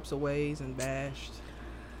all types of ways and bashed.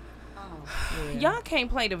 Oh. Yeah. Y'all can't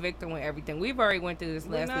play the victim with everything. We've already went through this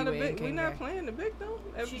We're last not, week. we're not playing the victim.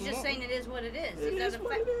 She's just saying it is what it is. It Is is that a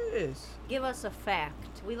what fact? it is. Give us a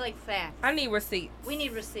fact. We like facts. I need receipts. We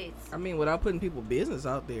need receipts. I mean, without putting people's business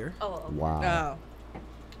out there. Oh, okay. Wow.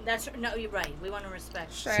 That's no. You're right. We want to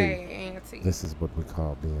respect. Straight auntie. This is what we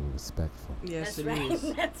call being respectful. Yes, That's it right.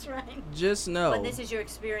 is. That's right. Just know. But this is your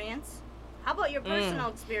experience. How about your personal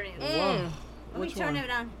experience? Whoa. Let me Which turn one? it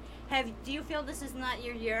on. Do you feel this is not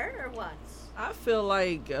your year or what? I feel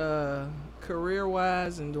like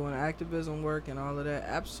career-wise and doing activism work and all of that,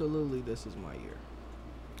 absolutely this is my year.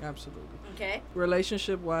 Absolutely. Okay.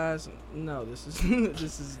 Relationship-wise, no, this is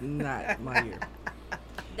this is not my year.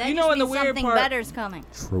 That You just know, and the means weird something part- better's coming.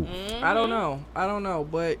 Truth. I don't know,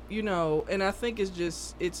 but you know, and I think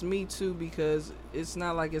it's me too, because it's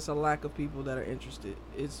not like it's a lack of people that are interested.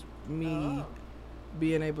 It's me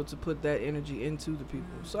being able to put that energy into the people.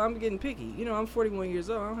 So I'm getting picky. You know, I'm 41 years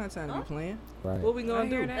old. I don't have time to be playing. Right. What we gonna I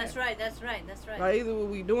hear do? that. That's right. That's right. That's right. Like either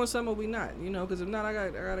we doing something or we not. You know, because if not, I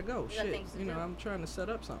gotta go. You got Shit. things to You know, do. I'm trying to set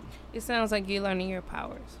up something. It sounds like you're learning your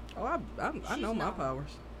powers. Oh, I She's know my not.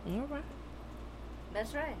 powers, All right.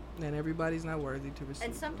 That's right. and everybody's not worthy to receive.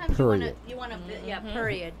 And them. sometimes Period. you want to yeah,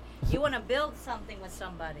 period. You want to build something with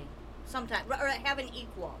somebody. Sometimes or have an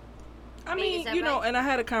equal. I Is mean, that you know, right? and I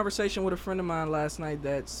had a conversation with a friend of mine last night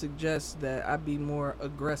that suggests that I be more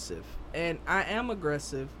aggressive. And I am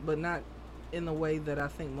aggressive, but not in the way that I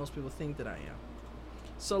think most people think that I am.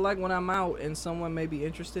 So, like, when I'm out and someone may be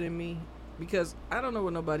interested in me, because I don't know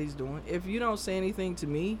what nobody's doing. If you don't say anything to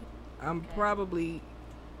me, I'm Okay. probably,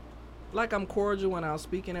 like, I'm cordial when I'll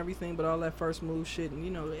speak and everything, but all that first move shit and,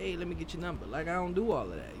 you know, hey, let me get your number. Like, I don't do all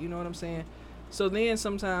of that. You know what I'm saying? So then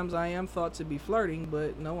sometimes I am thought to be flirting,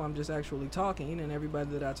 but no, I'm just actually talking, and everybody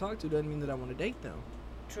that I talk to doesn't mean that I want to date them.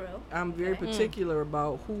 True. I'm very Okay. particular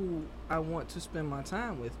about who I want to spend my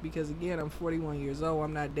time with, because again, I'm 41 years old.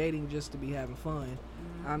 I'm not dating just to be having fun.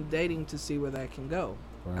 I'm dating to see where that can go.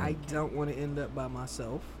 I Right. don't want to end up by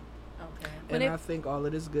myself, Okay. But and if- I think all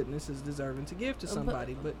of this goodness is deserving to give to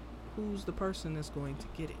somebody, but who's the person that's going to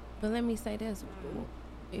get it? But let me say this.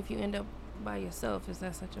 if you end up by yourself, is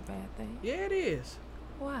that such a bad thing? Yeah, it is.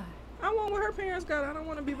 Why? I want what her parents got. I don't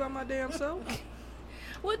want to be by my damn self.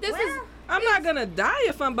 Well, this is. I'm not gonna die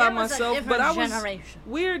if I'm by That was a myself, but different I was. generation.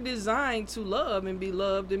 We're designed to love and be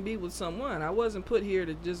loved and be with someone. I wasn't put here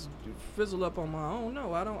to just fizzle up on my own.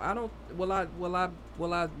 No, I don't. Will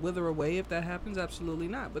I wither away if that happens? Absolutely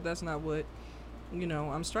not. But that's not what,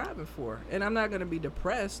 I'm striving for. And I'm not gonna be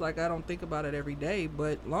depressed. Like, I don't think about it every day.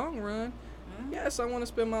 But long run, yes, I want to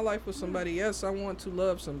spend my life with somebody. Yes, I want to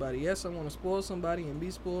love somebody. Yes, I want to spoil somebody and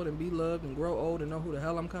be spoiled and be loved and grow old and know who the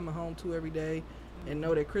hell I'm coming home to every day. And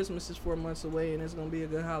know that Christmas is 4 months away and it's going to be a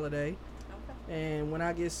good holiday. Okay. And when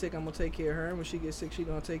I get sick, I'm going to take care of her. And when she gets sick, she's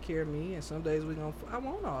going to take care of me. And some days I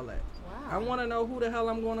want all that. Wow. I want to know who the hell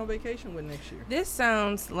I'm going on vacation with next year. This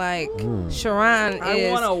sounds like Sharon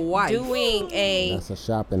is want a wife. doing a... That's a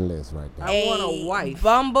shopping list right there. I want a wife.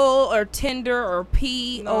 Bumble or Tinder or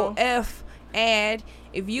POF ad.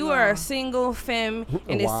 If you are a single femme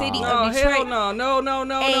in the city of Detroit,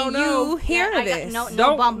 you hear this.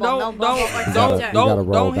 No Bumble, no Tinder.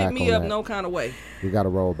 Don't hit me up no kind of way. We got to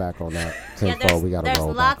roll back on that. We got to roll back on that. There's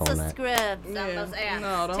lots of scripts on those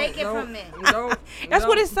ads. Take it from me. That's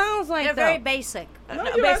what it sounds like. They're very basic. No,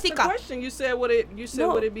 you asked the question. You said would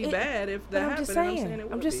it be bad if that happened?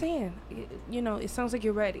 I'm just saying. It sounds like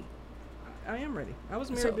you're ready. I am ready. I was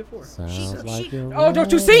married before. Don't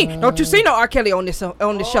you see? Don't you see no R. Kelly on this show?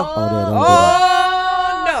 Oh,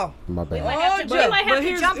 No. My bad. We might have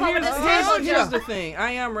to jump over this table. Here's the thing.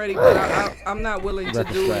 I am ready, but I'm not willing to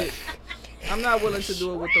do it. I'm not willing to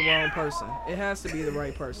do it with the wrong person. It has to be the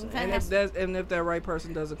right person. And if that right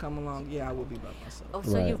person doesn't come along, I will be by myself. Oh,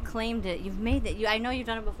 so you've claimed it. You've made it. I know you've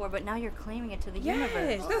done it before, but now you're claiming it to the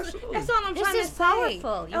universe. That's all I'm trying to say. This is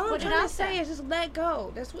powerful. You all put I'm it trying out to say there. is just let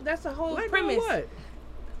go. That's the whole Let premise. go what?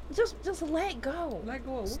 Just let go. Let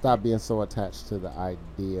go. Stop being so attached to the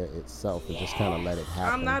idea itself and just kind of let it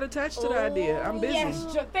happen. I'm not attached to the idea. I'm busy. Yes,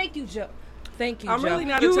 Joe. Thank you, Joe. Thank you, I'm Joe. really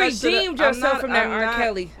not you attached to the... redeemed yourself from that R.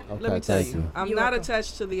 Kelly. Okay, Let me tell thank you. I'm You're not welcome.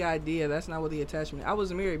 attached to the idea. That's not what the attachment... I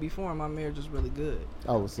was married before, and my marriage was really good.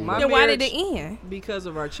 Oh, see. My Then why did marriage- it end? Because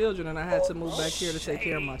of our children, and I had to move back here to take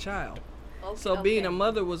care of my child. So being a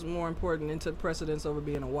mother was more important and took precedence over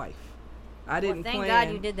being a wife. I didn't thank plan...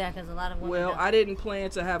 God you did that, because a lot of women don't. I didn't plan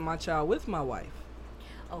to have my child with my wife.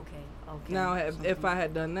 Okay. Now, if I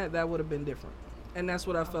had done that, that would have been different. And that's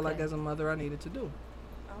what I felt like as a mother I needed to do.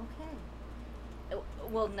 Okay.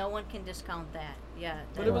 Well, no one can discount that. Yeah.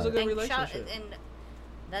 But it was a good relationship. And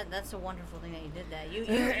that's a wonderful thing that you did that.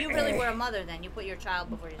 You really were a mother then. You put your child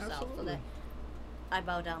before yourself. Absolutely. So that I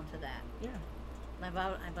bow down to that. Yeah. I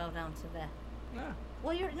bow down to that. Yeah.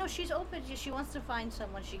 Well, she's open. She wants to find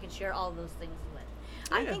someone she can share all those things with.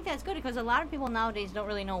 Yeah. I think that's good, because a lot of people nowadays don't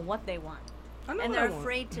really know what they want. I know And what they're I want.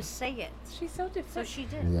 afraid to say it. She's so defensive. So she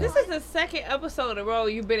did. Yeah. This is the second episode in a row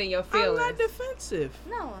you've been in your feelings. I'm not defensive.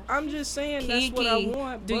 No. I'm just saying that's what I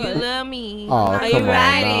want. do you but- love me? Oh, Are come you on,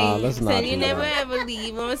 riding? nah, let's not Said do you never that. ever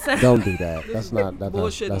leave on Sunday. Don't do that. That's not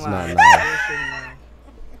Bullshit that's and not lies. nice. Bullshit and lies.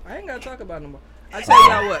 I ain't gotta talk about it no more. I tell you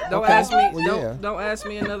now what. Don't Okay. ask me. Well, Don't ask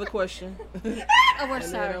me another question. Oh, we're And then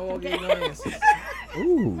sorry. I won't give you no answers.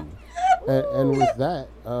 Ooh. And with that,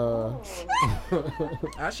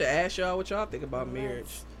 I should ask y'all what y'all think about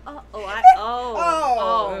marriage.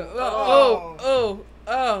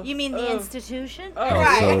 You mean the institution?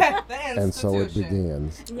 and so it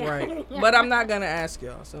begins. Right. But I'm not gonna ask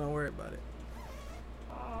y'all, so don't worry about it.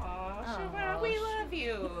 Sharon, we love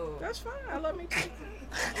you. That's fine. I love me too.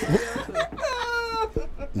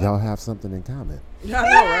 Y'all have something in common. Y'all know,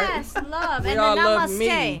 right? Yes, love. We And all the love namaste.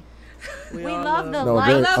 me. We all love the No, light.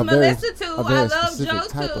 very- love a very- Melissa too. A very I love specific Joe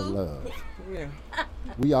type too. of love. Yeah.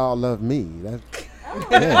 We all love me. Yes.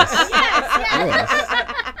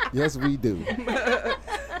 Yes, we do.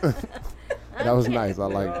 That was nice. I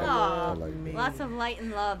like that. I Aw. like that. Lots of light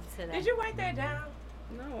and love today. Did you write that down?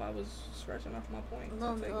 No, I was scratching off my point.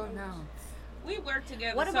 No, Take no, notes. no. We work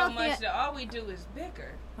together What so about much the- that all we do is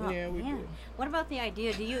bicker. Yeah, we do. What about the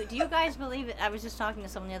idea? Do you guys believe it? I was just talking to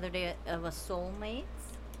someone the other day of a soulmate.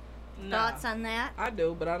 No. Thoughts on that? I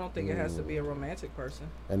do, but I don't think it has to be a romantic person.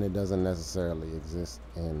 And it doesn't necessarily exist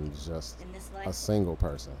in just In this a life? single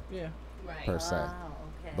person Yeah. Right. per se. Wow,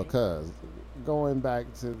 okay. Because going back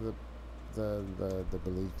to the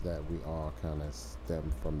belief that we all kind of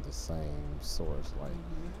stem from the same source, like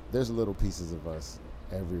there's little pieces of us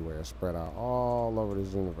everywhere spread out all over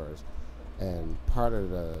this universe, and part of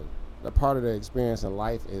the experience in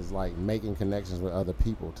life is like making connections with other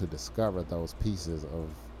people to discover those pieces of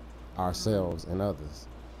ourselves and others.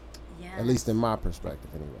 Yeah. At least in my perspective,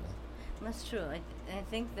 anyway. That's true. I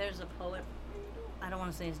think there's a poet I don't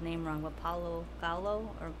want to say his name wrong, but Paulo Gallo,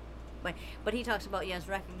 but he talks about, yes,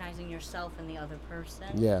 recognizing yourself in the other person.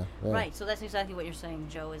 Yeah. Right. So that's exactly what you're saying,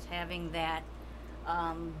 Joe, is having that,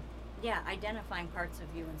 identifying parts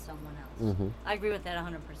of you in someone else. Mm-hmm. I agree with that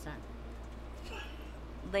 100%.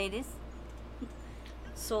 Ladies,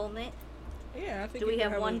 soulmate. Yeah, I think. Do we you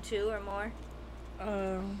can have one, two, or more?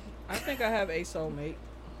 I think I have a soulmate.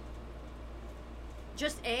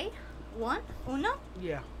 Just a? One? Uno?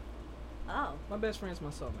 Yeah, Oh. my best friend's my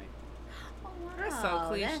soulmate. Oh, wow. That's so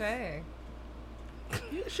cliche.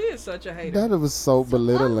 She is such a hater. That was so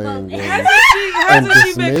belittling. Hasn't Hasn't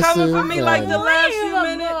she been coming for me dismissive like the and- last few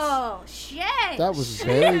minutes? Unbelievable. Shit. That was She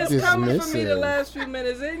very is coming for me the dismissive. last few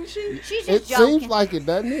minutes, isn't she? She's It just joking. seems like it,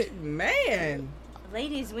 doesn't it? Man.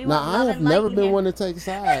 Ladies, we Now, want I love have and never light in been here. one to take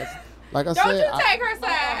sides. Like I Don't said, you take her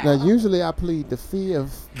side. now usually I plead the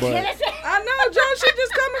fifth, but I know, Joe. She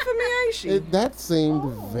just coming for me, ain't she? that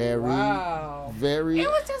seemed very, Wow. very. It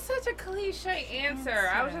was just such a cliche answer.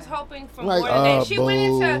 I was just hoping for Like, more than that. She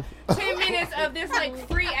went boo. into 10 minutes of this like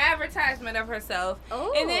free advertisement of herself,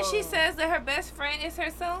 and then she says that her best friend is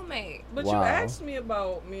her soulmate. But Wow. you asked me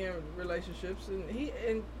about me and relationships,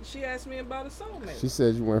 and she asked me about a soulmate. She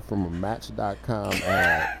said you went from a Match.com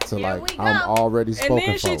ad to Here like we I'm go. already And spoken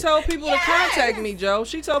then she for. told people to contact me, Joe.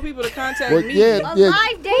 She told people to contact Well, me. yeah, A yeah.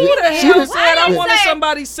 live dating Who the app. hell didn't- said I yeah. wanted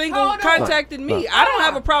somebody single Hold on. contacted me? I don't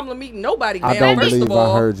have a problem meeting nobody, I man. don't First believe of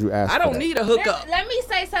all, I heard you ask I for don't that. need a hookup. Let me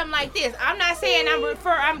say something like this. I'm not saying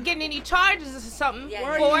I'm getting any charges or something Yeah,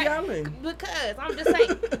 Why for are it, you yelling? because I'm just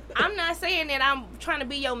saying I'm not saying that I'm trying to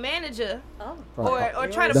be your manager Oh. or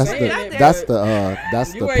You try to ain't That's put saying it out the there.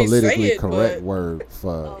 that's You the ain't say politically it, correct but- word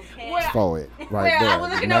for Okay. Well, for it right well, there. I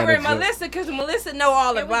was looking over at Manager. Melissa because Melissa know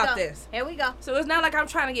all Here we about go. this. Here we go. So it's not like I'm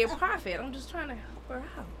trying to get profit. I'm just trying to help her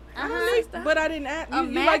out. Uh-huh. But I didn't ask A you.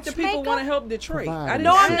 You like the people matchmaker? want to help Detroit. Provide I didn't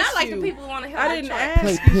No, I'm ask not like you. the people who want to help. I her didn't try. ask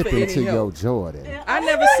Play you for Pippin any to your help. Jordan. I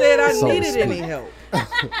never said I So to needed speak. any help.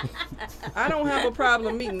 I don't have a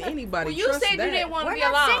problem meeting anybody. Well, you Trust said that. you didn't want to We're be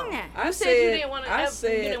not alone. saying that. I You said said you didn't want to. I You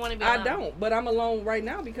said didn't want to be I alone. don't, but I'm alone right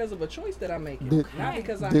now because of a choice that I'm making, Did- not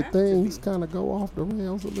because I Did have things to be. kind of go off the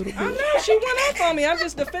rails a little I bit? know she went off on me. I'm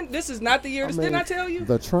just defending. This is not the year. I Didn't I mean, tell you?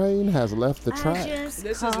 The train has left the I track. just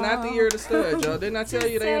This is not the year to stud, Joe. Didn't I tell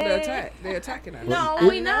you they under attack? They're attacking us. No, It-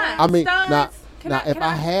 we not. I mean, Studs. now, Can now I- if can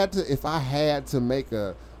I had to make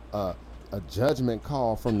a judgment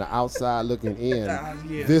call from the outside looking in, Yeah.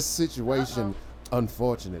 this situation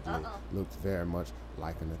unfortunately looks very much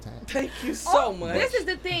like an attack. Thank you so much. This is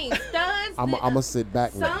the thing. Studs. I'm gonna sit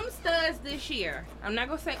back now. Some studs this year. I'm not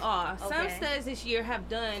gonna say all. Some Okay. studs this year have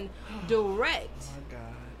done direct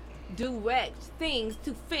things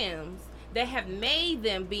to films that have made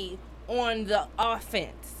them be on the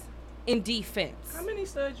offense in defense. How many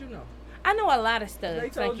studs you know? I know a lot of They studs.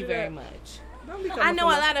 told Thank you you very that? much. Don't be coming I know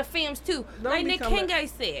for a my- lot of films too. Don't Like be Nick coming- Kenge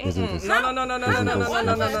said. Isn't this- No. Isn't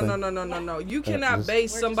this No. You cannot this-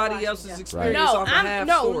 base We're somebody just else's watching experience No, off a half I'm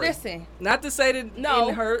no. story. Listen, Not to say that No.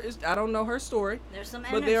 in her, I don't know her story, There's some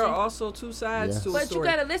energy. but there are also two sides Yes. to a but you story.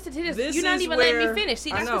 gotta listen to this. This You're not is even letting where- me finish.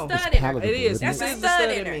 See, I that's know. the It's stud in her. palatable, It is. isn't That's This the is the stud stud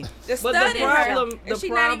in in her. me. The But stud the in her. problem, And she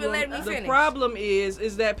not even letting me the finish. problem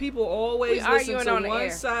is that people always We listen arguing to on the one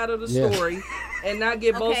air. side of the Yeah. story and not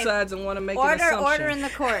get both Okay. sides and want to make an Order assumption. in the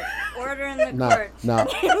court. Order in the Now,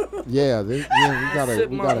 court. yeah, we gotta, Sip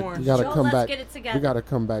we my gotta, orange. we gotta Joe, come let's back. get it together. We gotta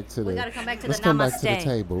come back to the. We gotta come back to let's the come back to the namaste.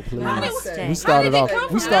 table, please. Namaste. We started off.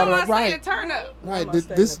 We started off Namaste right. to turn up. Right,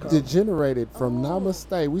 Namaste, this Nicole. degenerated from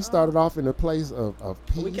Namaste. We started off in a place of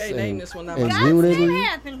peace We can't name and, this one and Namaste. unity What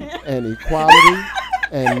happened? and equality,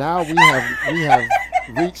 and now we have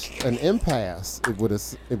reached an impasse. It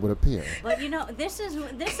would appear. But you know, this is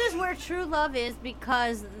where true love is,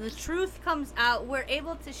 because the truth comes out. We're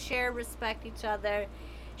able to share, respect each other,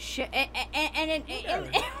 and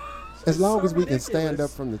As long as we can ridiculous. stand up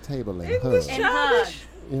from the table and Isn't hug, this and hug, childish?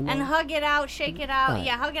 you know? and hug it out, shake it out. Right.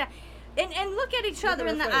 Yeah, hug it out. And look at each other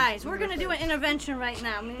at in the her face. eyes. Look We're at gonna her do an face. intervention right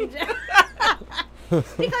now.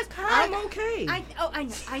 Because I'm okay. I know. I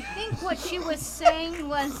think what she was saying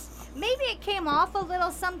was, maybe it came off a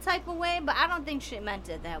little some type of way, but I don't think she meant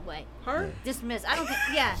it that way. Her? Dismiss. I don't think.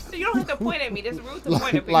 Yeah. You don't have to point at me. That's rude to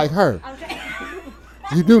point at me. like her. Okay.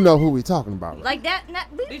 You do know who we talking about, right? Like that.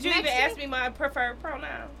 Did you even ask me my preferred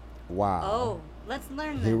pronoun? Wow. Oh, let's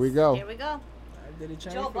learn this. Here we go. Here we go. Did it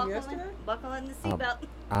change Joe, from yesterday? buckle in the seatbelt.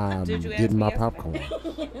 I'm Did you ask getting me my yesterday?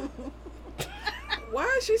 popcorn.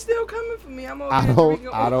 Why is she still coming for me? I'm over I here don't- drinking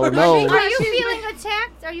I don't orange. know. Are you feeling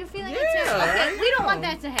attacked? Are you feeling Yeah, attacked? Okay, I we don't want am.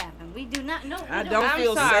 that to happen. We do not. No, we I don't. don't I'm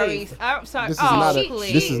feel sorry. safe. I'm sorry. This is oh, not a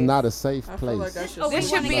please. this is not a safe I feel place. like I should. Oh, This we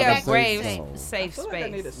should wanna be go a back to brave, safe. I safe feel like I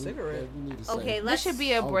need a space. cigarette. You need to Okay, say- This should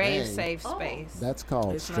be a Oh, brave, dang. safe Oh. space. That's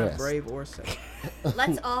called It's not stress. brave or safe.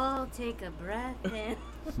 Let's all take a breath in.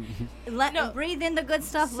 No. Breathe in the good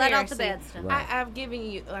stuff. Let out the bad stuff. Right. I've given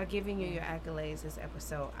you your accolades this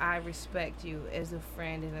episode. I respect you as a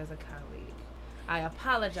friend and as a colleague. I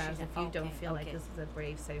apologize if you don't feel like this is a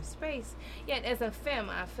brave, safe space. Yet, as a femme,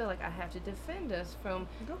 I feel like I have to defend us from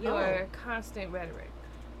your constant rhetoric.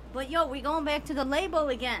 But yo, we going back to the label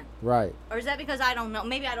again. Right. Or is that because I don't know?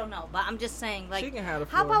 Maybe I don't know. But I'm just saying, like, She can have the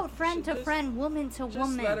how floor. about friend She to just- friend, woman to Just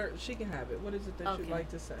woman? let her. She can have it. What is it that Okay. you'd like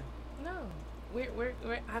to say? No, we're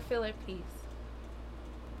I feel at peace.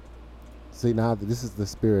 See, now this is the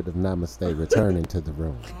spirit of Namaste returning to the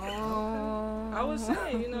room. Oh. I was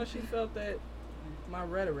saying, she felt that my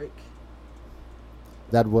rhetoric.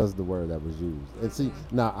 That was the word that was used. And see,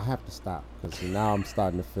 now I have to stop because now I'm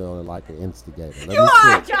starting to feel like an instigator. Let You me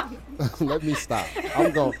are, quit. Joe. Let me stop.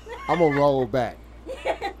 I'm gonna roll back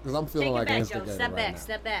because I'm feeling Take like it an back, Joe. instigator Step right back. now.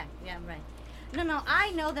 Step back. Yeah, right. No.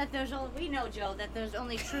 I know that there's only. We know, Joe, that there's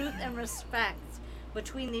only truth and respect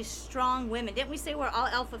between these strong women. Didn't we say we're all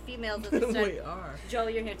alpha females? As we We said? are. Joe,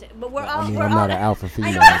 you're here too. But we're I all. mean, we're I'm all. not an alpha female.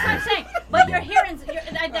 I know that's what I'm saying. But you're hearing.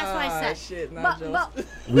 That's what I said. Shit, not But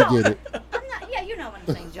We get it. I'm not. Yeah, you know what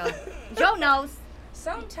I'm saying, Joe. Joe knows.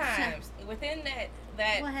 Sometimes within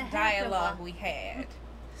that What happened, dialogue Bob? we had,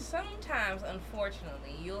 sometimes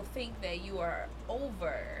unfortunately you'll think that you are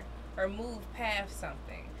over or moved past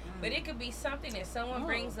something, but it could be something that someone Oh.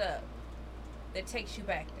 brings up that takes you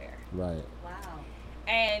back there. Right. Wow.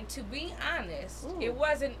 And to be honest, Ooh. it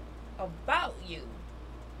wasn't about you.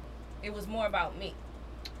 It was more about me.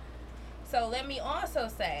 So let me also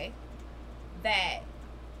say that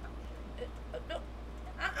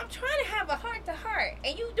I'm trying to have a heart to heart,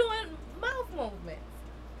 and you doing mouth movements.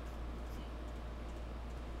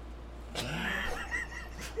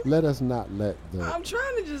 Let us not let I'm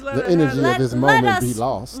trying to just let the her energy have of it. this let moment us, be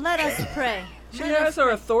lost. Let us pray. She Let has us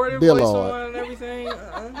her authoritative Dear voice Lord. on and everything.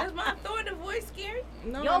 Is my authoritative voice scary?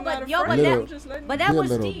 No, Yo, I'm but- not yo, afraid. but that- I'm just letting but you that Dear was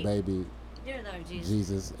little deep. baby Dear Lord Jesus.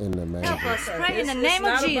 Jesus in the man. Help us pray in the It's name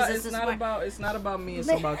of not Jesus. About, it's this not morning. about. It's not about me. It's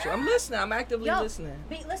about you. I'm listening. I'm actively Yo, listening.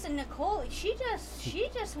 listen, Nicole. She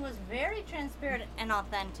just was very transparent and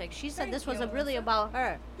authentic. She said Thank this was you, really Alyssa. about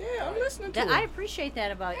her. Yeah, I'm listening to That her. I appreciate that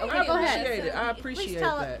about you. Thank Okay, you, go ahead. appreciate it. I Please appreciate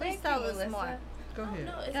tell, that. Please Thank tell you, us Melissa. more. Go ahead.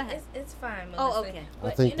 No, Go ahead. it's fine, Melissa. Oh, okay. I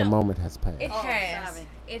But, think you the know, moment has passed. It Oh, has. sorry.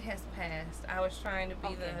 It has passed. I was trying to be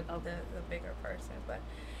Okay, the bigger person, but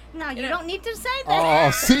No, you know- don't need to say Oh,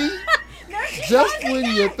 that. see? Just when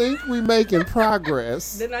you think we making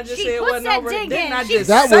progress, Didn't I just She say it puts wasn't that over? dig Didn't in. I She just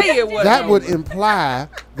that say would it wasn't that would over? imply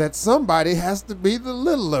that somebody has to be the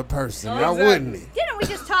littler person, now Exactly. wouldn't it? Didn't we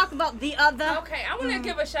just talk about the other? okay. I want to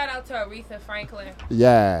give a shout out to Aretha Franklin.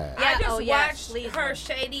 Yeah. Yeah, I just oh, yes, watched please her do.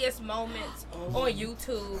 shadiest moments on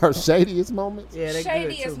YouTube. Her shadiest moments. Yeah, they good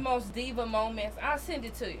Shadiest, too. most diva moments. I'll send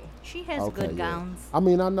it to you. She has Okay, good yeah. gowns. I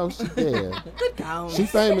mean, I know she did. Good gowns. She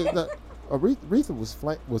famous. Aretha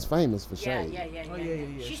was famous for Yeah, shade. yeah. Oh, yeah.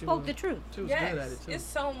 She She spoke was- the truth. She was Yes, good at it too. it's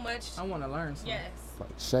so much. I want to learn something. Yes. Like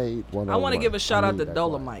shade. I want to give a shout out to that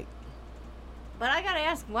Dolomite. But I gotta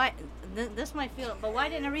ask, why? This might feel. But why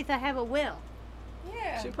didn't Aretha have a will?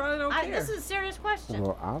 Yeah. She probably don't care. This is a serious question.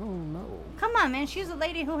 Well, I don't know. Come on, man. She's a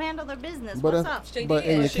lady who handled her business. But What's if- up? She But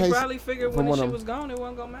did. in the she case, probably figured from when what she I'm- was gone, it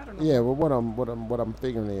wasn't gonna matter. No yeah. more. Well, what I'm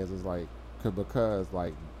figuring is like because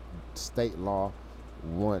like state law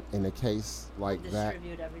want in a case like that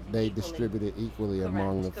Distribute everything they equally. distribute it equally Correct,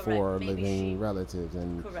 among the correct. four Maybe living she- relatives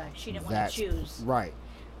and Correct. She didn't want that's to choose. right.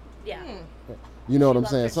 Yeah. You know what She I'm loved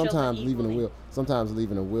saying? her children Sometimes equally.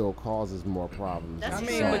 leaving a will causes more problems. That's I than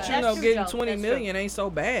mean, true. but solves. you That's know, true, getting Joe. 20 That's million ain't so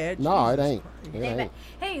bad. No, it Jesus ain't. Christ. It ain't.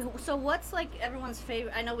 Hey, so what's like everyone's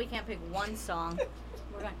favorite? I know we can't pick one song.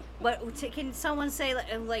 We're going, but can someone say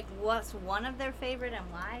like what's one of their favorite and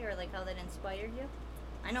why, or like how that inspired you?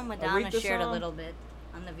 I know Madonna Aretha shared a song? little bit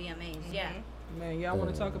on the VMAs. Yeah. Man, y'all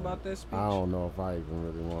want to talk about that speech? I don't know if I even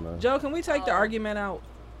really want to. Joe, can we take the Oh. argument out?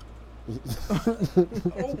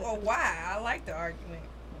 Oh, why? I like the argument.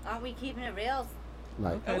 Aren't we keeping it real?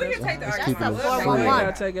 Like, And we can take the let's argument. keep it That's We'll the take No, it you 411. out.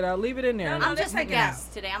 gotta take it out. Leave it in there. No, no, I'm just a take it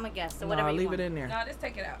guest today. I'm a guest, so whatever Nah, you leave want. it in there. No, just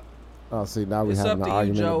take it out. oh, see, now we It's having up an to you,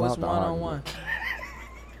 argument Joe. about It's the one on argument. one.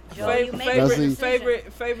 Joe, you make Let's the see.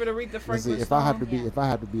 decision. Favorite Aretha Let's Franklin see, if I have song? to be, Yeah. if I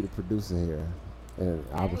have to be the producer here, and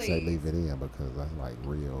I would say Please. leave it in because that's like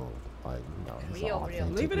real, like it's an Real.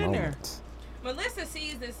 authentic Leave it in there. moment. Melissa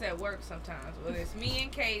sees this at work sometimes, whether it's me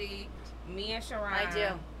and Katie, me and Sharon. I do.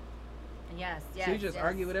 Yes, yes. So you just yes.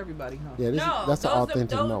 argue with everybody, huh? Yeah, that's an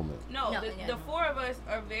authentic moment. No, No, the, yeah, the no. four of us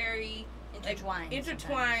are very Intertwined.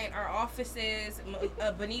 Intertwined. Our offices.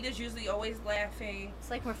 Benita's usually always laughing. It's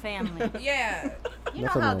like we're family. Yeah. You know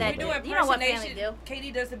Nothing how wrong that with We do You know what family impersonation. do.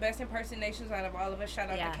 Katie does the best impersonations out of all of us. Shout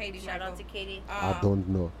out Yeah. to Katie. Shout out to Michael. Katie. I don't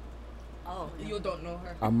know. Oh. You don't know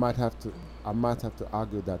her. I might have to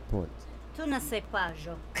argue that point. Tu ne sais pas,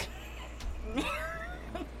 Jo.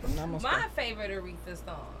 Namaste. My favorite Aretha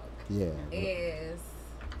song Yeah. is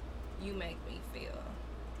 "You Make Me Feel."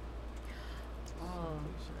 Oh.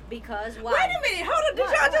 Because why? Wait a minute, hold on. Did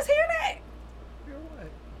What? y'all just hear that? You're what?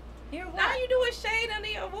 Hear what? Now you doing shade under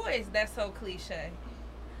your voice. That's so cliche.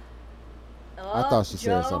 I thought she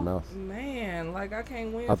said Joe? something else. Man, like I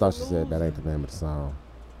can't win. I thought for she said that losing. ain't the name of the song.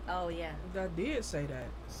 Oh yeah. I did say that.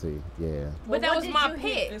 See, yeah. Well, But that what was did my you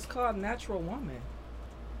hear? pick. It's called Natural Woman.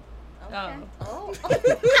 Okay. Oh.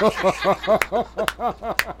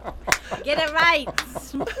 Get it right.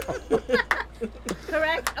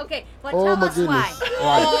 Correct. Okay. But Oh tell my us goodness. why.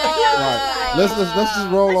 Right. Let's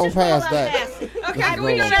just roll on Let's just past roll on that. past it. Okay, Let's can we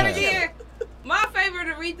roll do on that past again? My favorite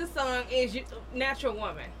Aretha song is "Natural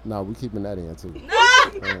Woman." No, we keeping that in too.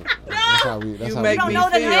 No, That's how we. That's You how make You don't me know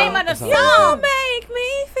the feel. name of the That's how we do song. it. make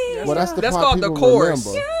me feel. Well, that's the That's part called the people chorus.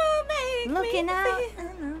 remember. You make Looking me out.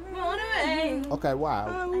 feel. Okay, why?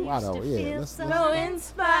 Why used though? to Yeah, feel let's so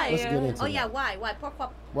inspired. get into Oh it. yeah, why? Why?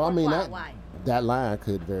 Well, I mean why? that line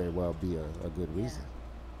could very well be a good reason.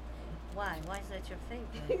 Why? Why is that your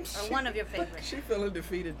favorite? Or one of your favorites? She feeling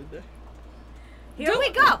defeated today. Here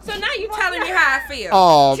we go. So now you telling me how I feel.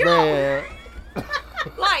 Oh Joe. man.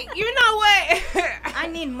 Like, you know what? I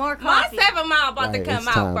need more My coffee. 7 Mile about to Right, come it's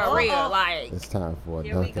out time. for Uh-oh. real. Like, It's time for a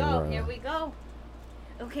Here we Dunkin' go. run. Here we go.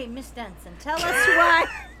 Okay, Miss Denson, tell us why.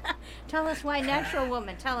 Tell us why, Natural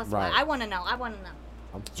Woman. Tell us Right. why. I want to know. I want to know.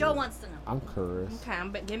 I'm Joe curious. wants to know. I'm curious. okay,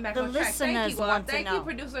 I'm getting back The on track. Thank listeners you, all. want to Thank know. you,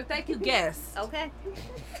 producer. Thank you, guests. Okay.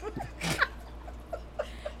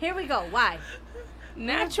 Here we go. Why?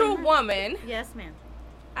 Natural Woman. Yes, ma'am.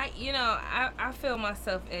 I feel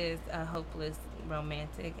myself as a hopeless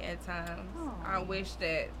romantic at times. Aw. I wish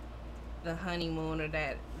that the honeymoon or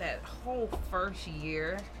that whole first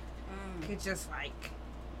year could just like,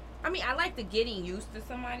 I mean, I like the getting used to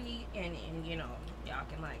somebody and y'all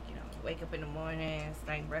can like, wake up in the morning,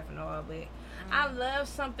 stank breath and all, but I love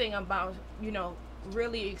something about,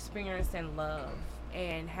 really experiencing love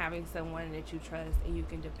and having someone that you trust and you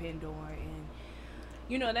can depend on. And,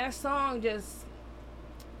 that song just,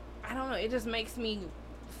 I don't know, it just makes me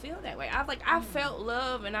feel that way. I felt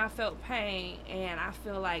love and I felt pain, and I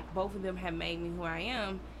feel like both of them have made me who I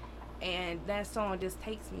am, and that song just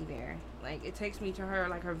takes me there. Like, it takes me to her,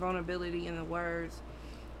 like her vulnerability in the words,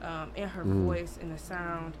 in her voice, in the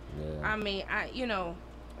sound. Yeah. I mean,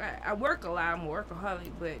 I work a lot, I'm a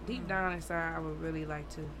workaholic, but deep down inside I would really like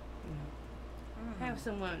to have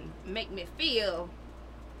someone make me feel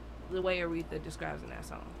the way Aretha describes in that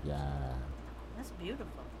song. Yeah. That's beautiful.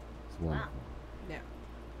 It's wonderful. Yeah.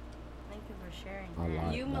 Thank you for sharing I that.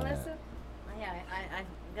 like You, that. Melissa? Yeah, I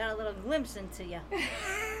got a little glimpse into you.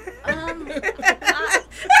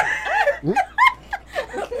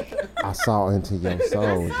 I saw into your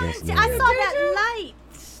soul just now. I saw that light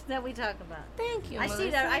that we talk about. Thank you, I see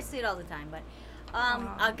Melissa. that. I see it all the time. But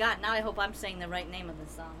oh God, now I hope I'm saying the right name of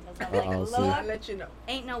the song. 'Cause I'm Uh-oh, like, see? I'll Lord, let you know.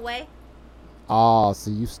 ain't no way. Oh,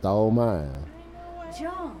 see, you stole mine.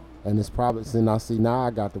 Joe. And it's probably now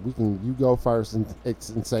I got you go first and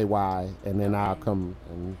say why, and then I'll come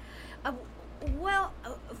and Well,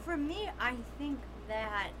 for me, I think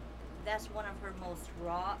that's one of her most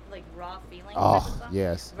raw feelings. type of oh song,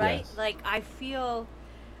 yes, right? yes. Like I feel,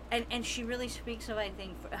 and she really speaks of, I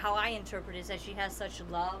think, how I interpret it is that she has such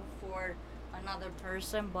love for another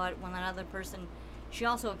person, but when another person, she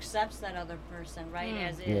also accepts that other person, right,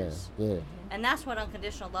 as Yeah, is. yeah, And that's what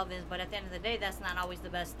unconditional love is. But at the end of the day, that's not always the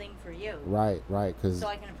best thing for you. right, because So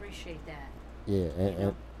I can appreciate that. yeah,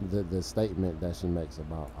 and the statement that she makes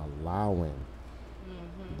about allowing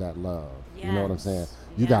that love, you know what I'm saying? Yes.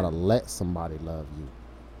 You Yeah. gotta let somebody love you.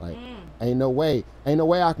 Like, ain't no way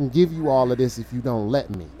I can give you all of this if you don't let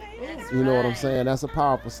me. That's You know what I'm right. saying? That's a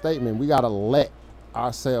powerful statement. We gotta let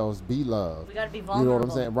ourselves be loved. We got to be You vulnerable. know what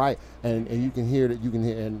I'm saying? Right. And you can hear that. You can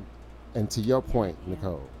hear and to your point,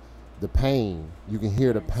 Nicole, the pain. You can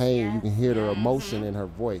hear the pain. You can hear the emotion in her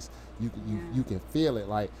voice. You can feel it.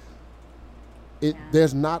 Like it. Yeah.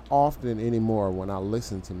 There's not often anymore when I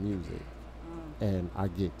listen to music and I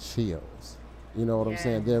get chills. You know what I'm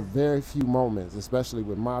saying? There are very few moments, especially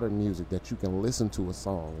with modern music, that you can listen to a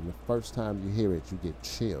song and the first time you hear it, you get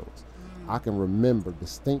chills. I can remember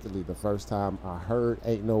distinctly the first time I heard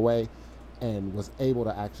Ain't No Way, and was able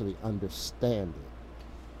to actually understand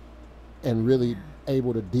it and really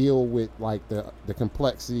able to deal with like the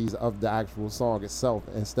complexities of the actual song itself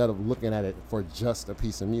instead of looking at it for just a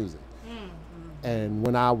piece of music. And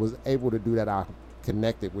when I was able to do that, I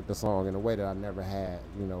connected with the song in a way that I never had,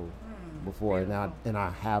 before. And I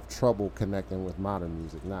have trouble connecting with modern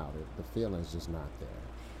music now. The feeling's just not there.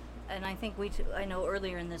 And I think I know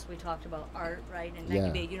earlier in this we talked about art, right? And that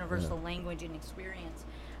could be a universal language and experience.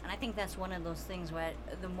 And I think that's one of those things where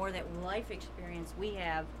the more that life experience we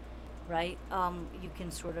have, right, you can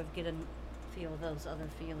sort of feel those other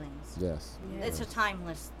feelings. Yes. It's a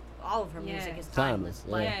timeless. All of her music is Timeless,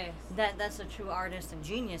 timeless. But that's a true artist and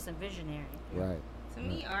genius and visionary. Right. To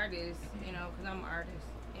me, artists, because I'm an artist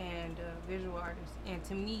and visual artist, and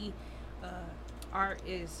to me, art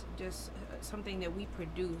is just something that we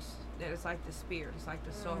produce. That is like the spirit. It's like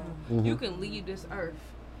the soul. You can leave this earth,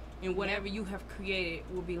 and whatever you have created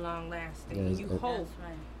will be long lasting. And you hope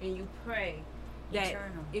and you pray that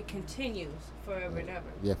Eternal. it continues forever and ever.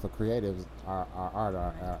 Yeah, for creatives, our art,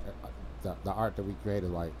 the art that we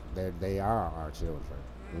created, like they are our children.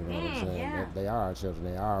 You know what I'm saying? Yeah. They are our children.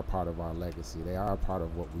 They are a part of our legacy. They are a part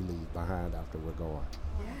of what we leave behind after we're gone.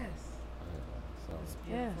 Yes. So.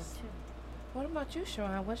 Yes. What about you,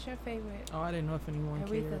 Sean? What's your favorite Oh, I didn't know if anyone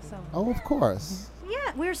Aretha cared. song? Oh, of course.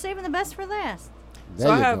 Yeah, we were saving the best for last. There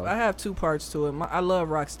So you I go. have two parts to it. I love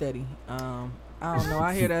Rocksteady. I don't know.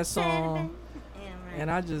 I hear that song Yeah, right.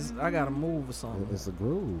 and I gotta move or something. It's a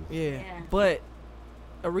groove. Yeah. But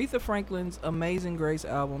Aretha Franklin's Amazing Grace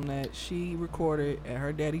album that she recorded at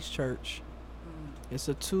her daddy's church. It's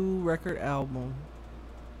a 2-record album.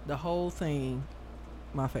 The whole thing,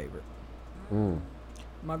 my favorite.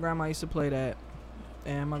 My grandma used to play that,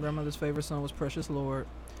 and my grandmother's favorite song was Precious Lord.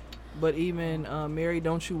 But even Mary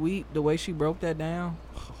Don't You Weep, the way she broke that down,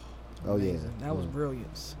 Oh yeah. amazing. That was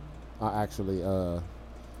brilliance. I actually,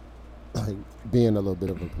 like being a little bit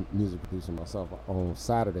of a music producer myself, on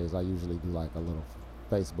Saturdays I usually do like a little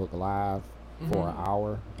Facebook Live for an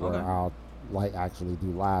hour where Okay. I'll like actually do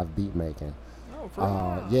live beat making. Oh, for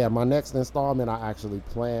real? Yeah, my next installment I actually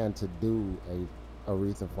plan to do a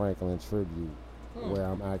Aretha Franklin tribute where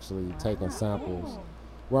I'm actually taking samples,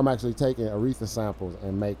 where I'm actually taking Aretha samples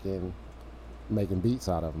and making beats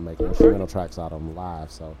out of them, making instrumental tracks out of them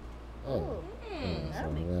live. So, yeah.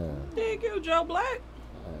 Thank you, Joe Black.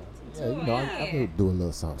 Yeah, you know, I can do a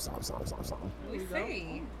little something. We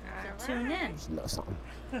see. Tune in. Just a little something.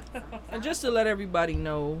 And just to let everybody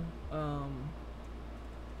know,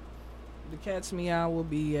 the Cat's Meow will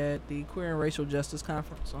be at the Queer and Racial Justice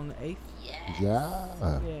Conference on the 8th. Yeah.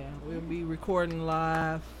 Yeah, we'll be recording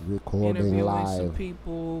live, Recording interviewing some live.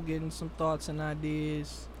 people, getting some thoughts and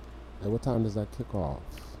ideas. And what time does that kick off?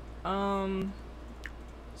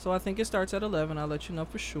 So I think it starts at 11. I'll let you know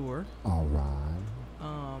for sure. All right.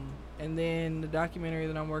 And then the documentary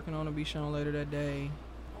that I'm working on will be shown later that day.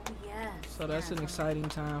 Oh, yes. So that's an exciting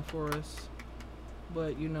time for us.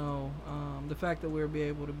 But the fact that we'll be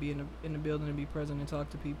able to be in the building and be present and talk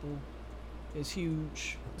to people is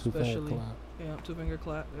huge. Especially, two finger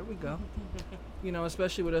clap. There we go.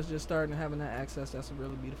 Especially with us just starting and having that access, that's a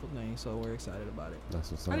really beautiful thing. So we're excited about it. That's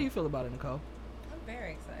what's How up. do you feel about it, Nicole? I'm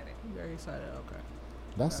very excited. You're very excited. Okay.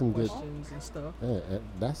 That's Got some good. questions and stuff. Yeah,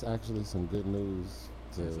 that's actually some good news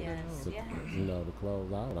to, Yes, to yes. to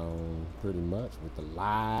close out on pretty much with the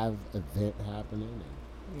live event happening.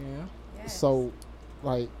 Yeah. And so,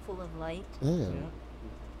 like, Full of light. yeah. Yeah.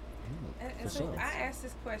 And For so sure. I asked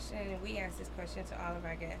this question, and we asked this question to all of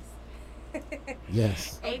our guests.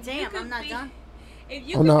 Yes. Oh, If you damn, could I'm not be- done. If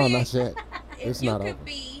you Oh could no, be, not yet. if It's you not could over.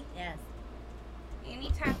 be Yes. any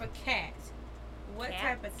type of cat, what Cat?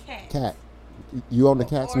 type of cat? Cat. You on the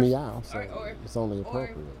cat's Or- meow, so or- it's only or-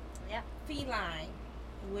 appropriate. Yep. Feline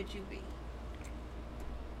would you be?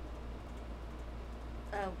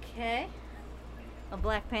 Okay. A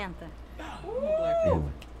Black Panther.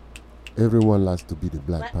 Everyone likes to be the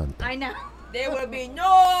Black Bla- Panther. I know. There will be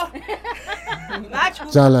no match.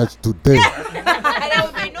 Challenge today. There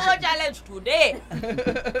will be no challenge today.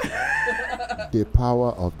 The power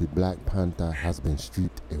of the Black Panther has been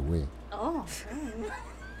stripped away. Oh.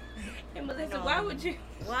 And Melissa, why would you?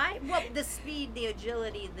 Why? Well, the speed, the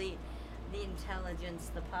agility, the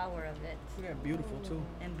intelligence, the power of it, Yeah, beautiful too.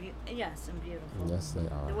 and yes, and beautiful. Yes, they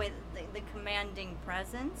The are. way the commanding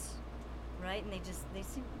presence, right? And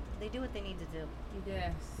they do what they need to do.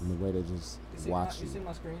 Yes. And the way they just watch You see you.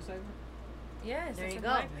 my screensaver? Yes. There it's you a go.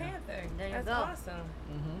 Black Panther. There you That's go. awesome.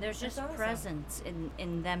 Mm-hmm. There's That's just awesome. presence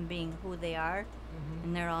in them being who they are, Mm-hmm.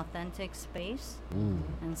 in their authentic space, Mm.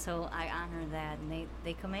 and so I honor that, and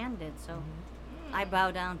they command it. So I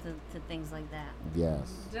bow down to things like that.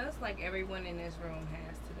 Yes. Just like everyone in this room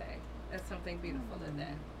has today. That's something beautiful in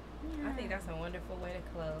that. I think that's a wonderful way to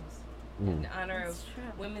close. In honor That's of true.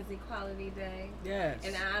 Women's Equality Day. Yes.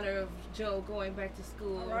 In honor of Joe going back to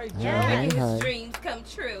school. All right, Joe. Yeah. Making Hi. his dreams come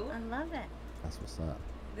true. I love it. That's what's up.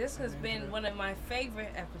 This has been one of my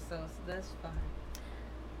favorite episodes thus far.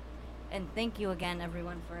 And thank you again,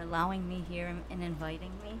 everyone, for allowing me here and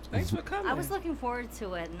inviting me. Thanks for coming. I was looking forward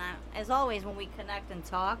to it, and as always, when we connect and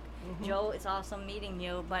talk, Joe, it's awesome meeting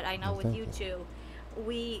you. But I know Oh, with thank you you.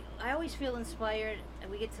 two, I always feel inspired,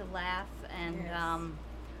 and we get to laugh, and Yes.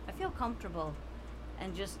 I feel comfortable,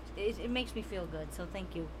 and just it makes me feel good. So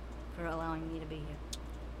thank you for allowing me to be here.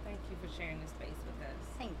 Thank you for sharing this space with us.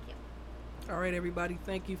 Thank you. All right, everybody.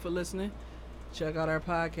 Thank you for listening. Check out our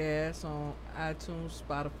podcast on iTunes,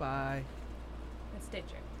 Spotify, And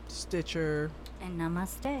Stitcher. Stitcher, And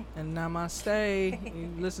namaste. and Namaste. You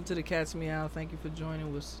listen to the Cats Meow. Thank you for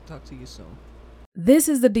joining. We'll talk to you soon. This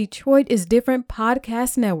is the Detroit is Different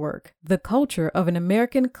podcast network, the culture of an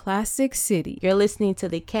American classic city. You're listening to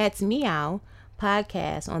the Cats Meow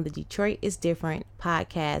podcast on the Detroit is Different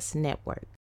podcast network.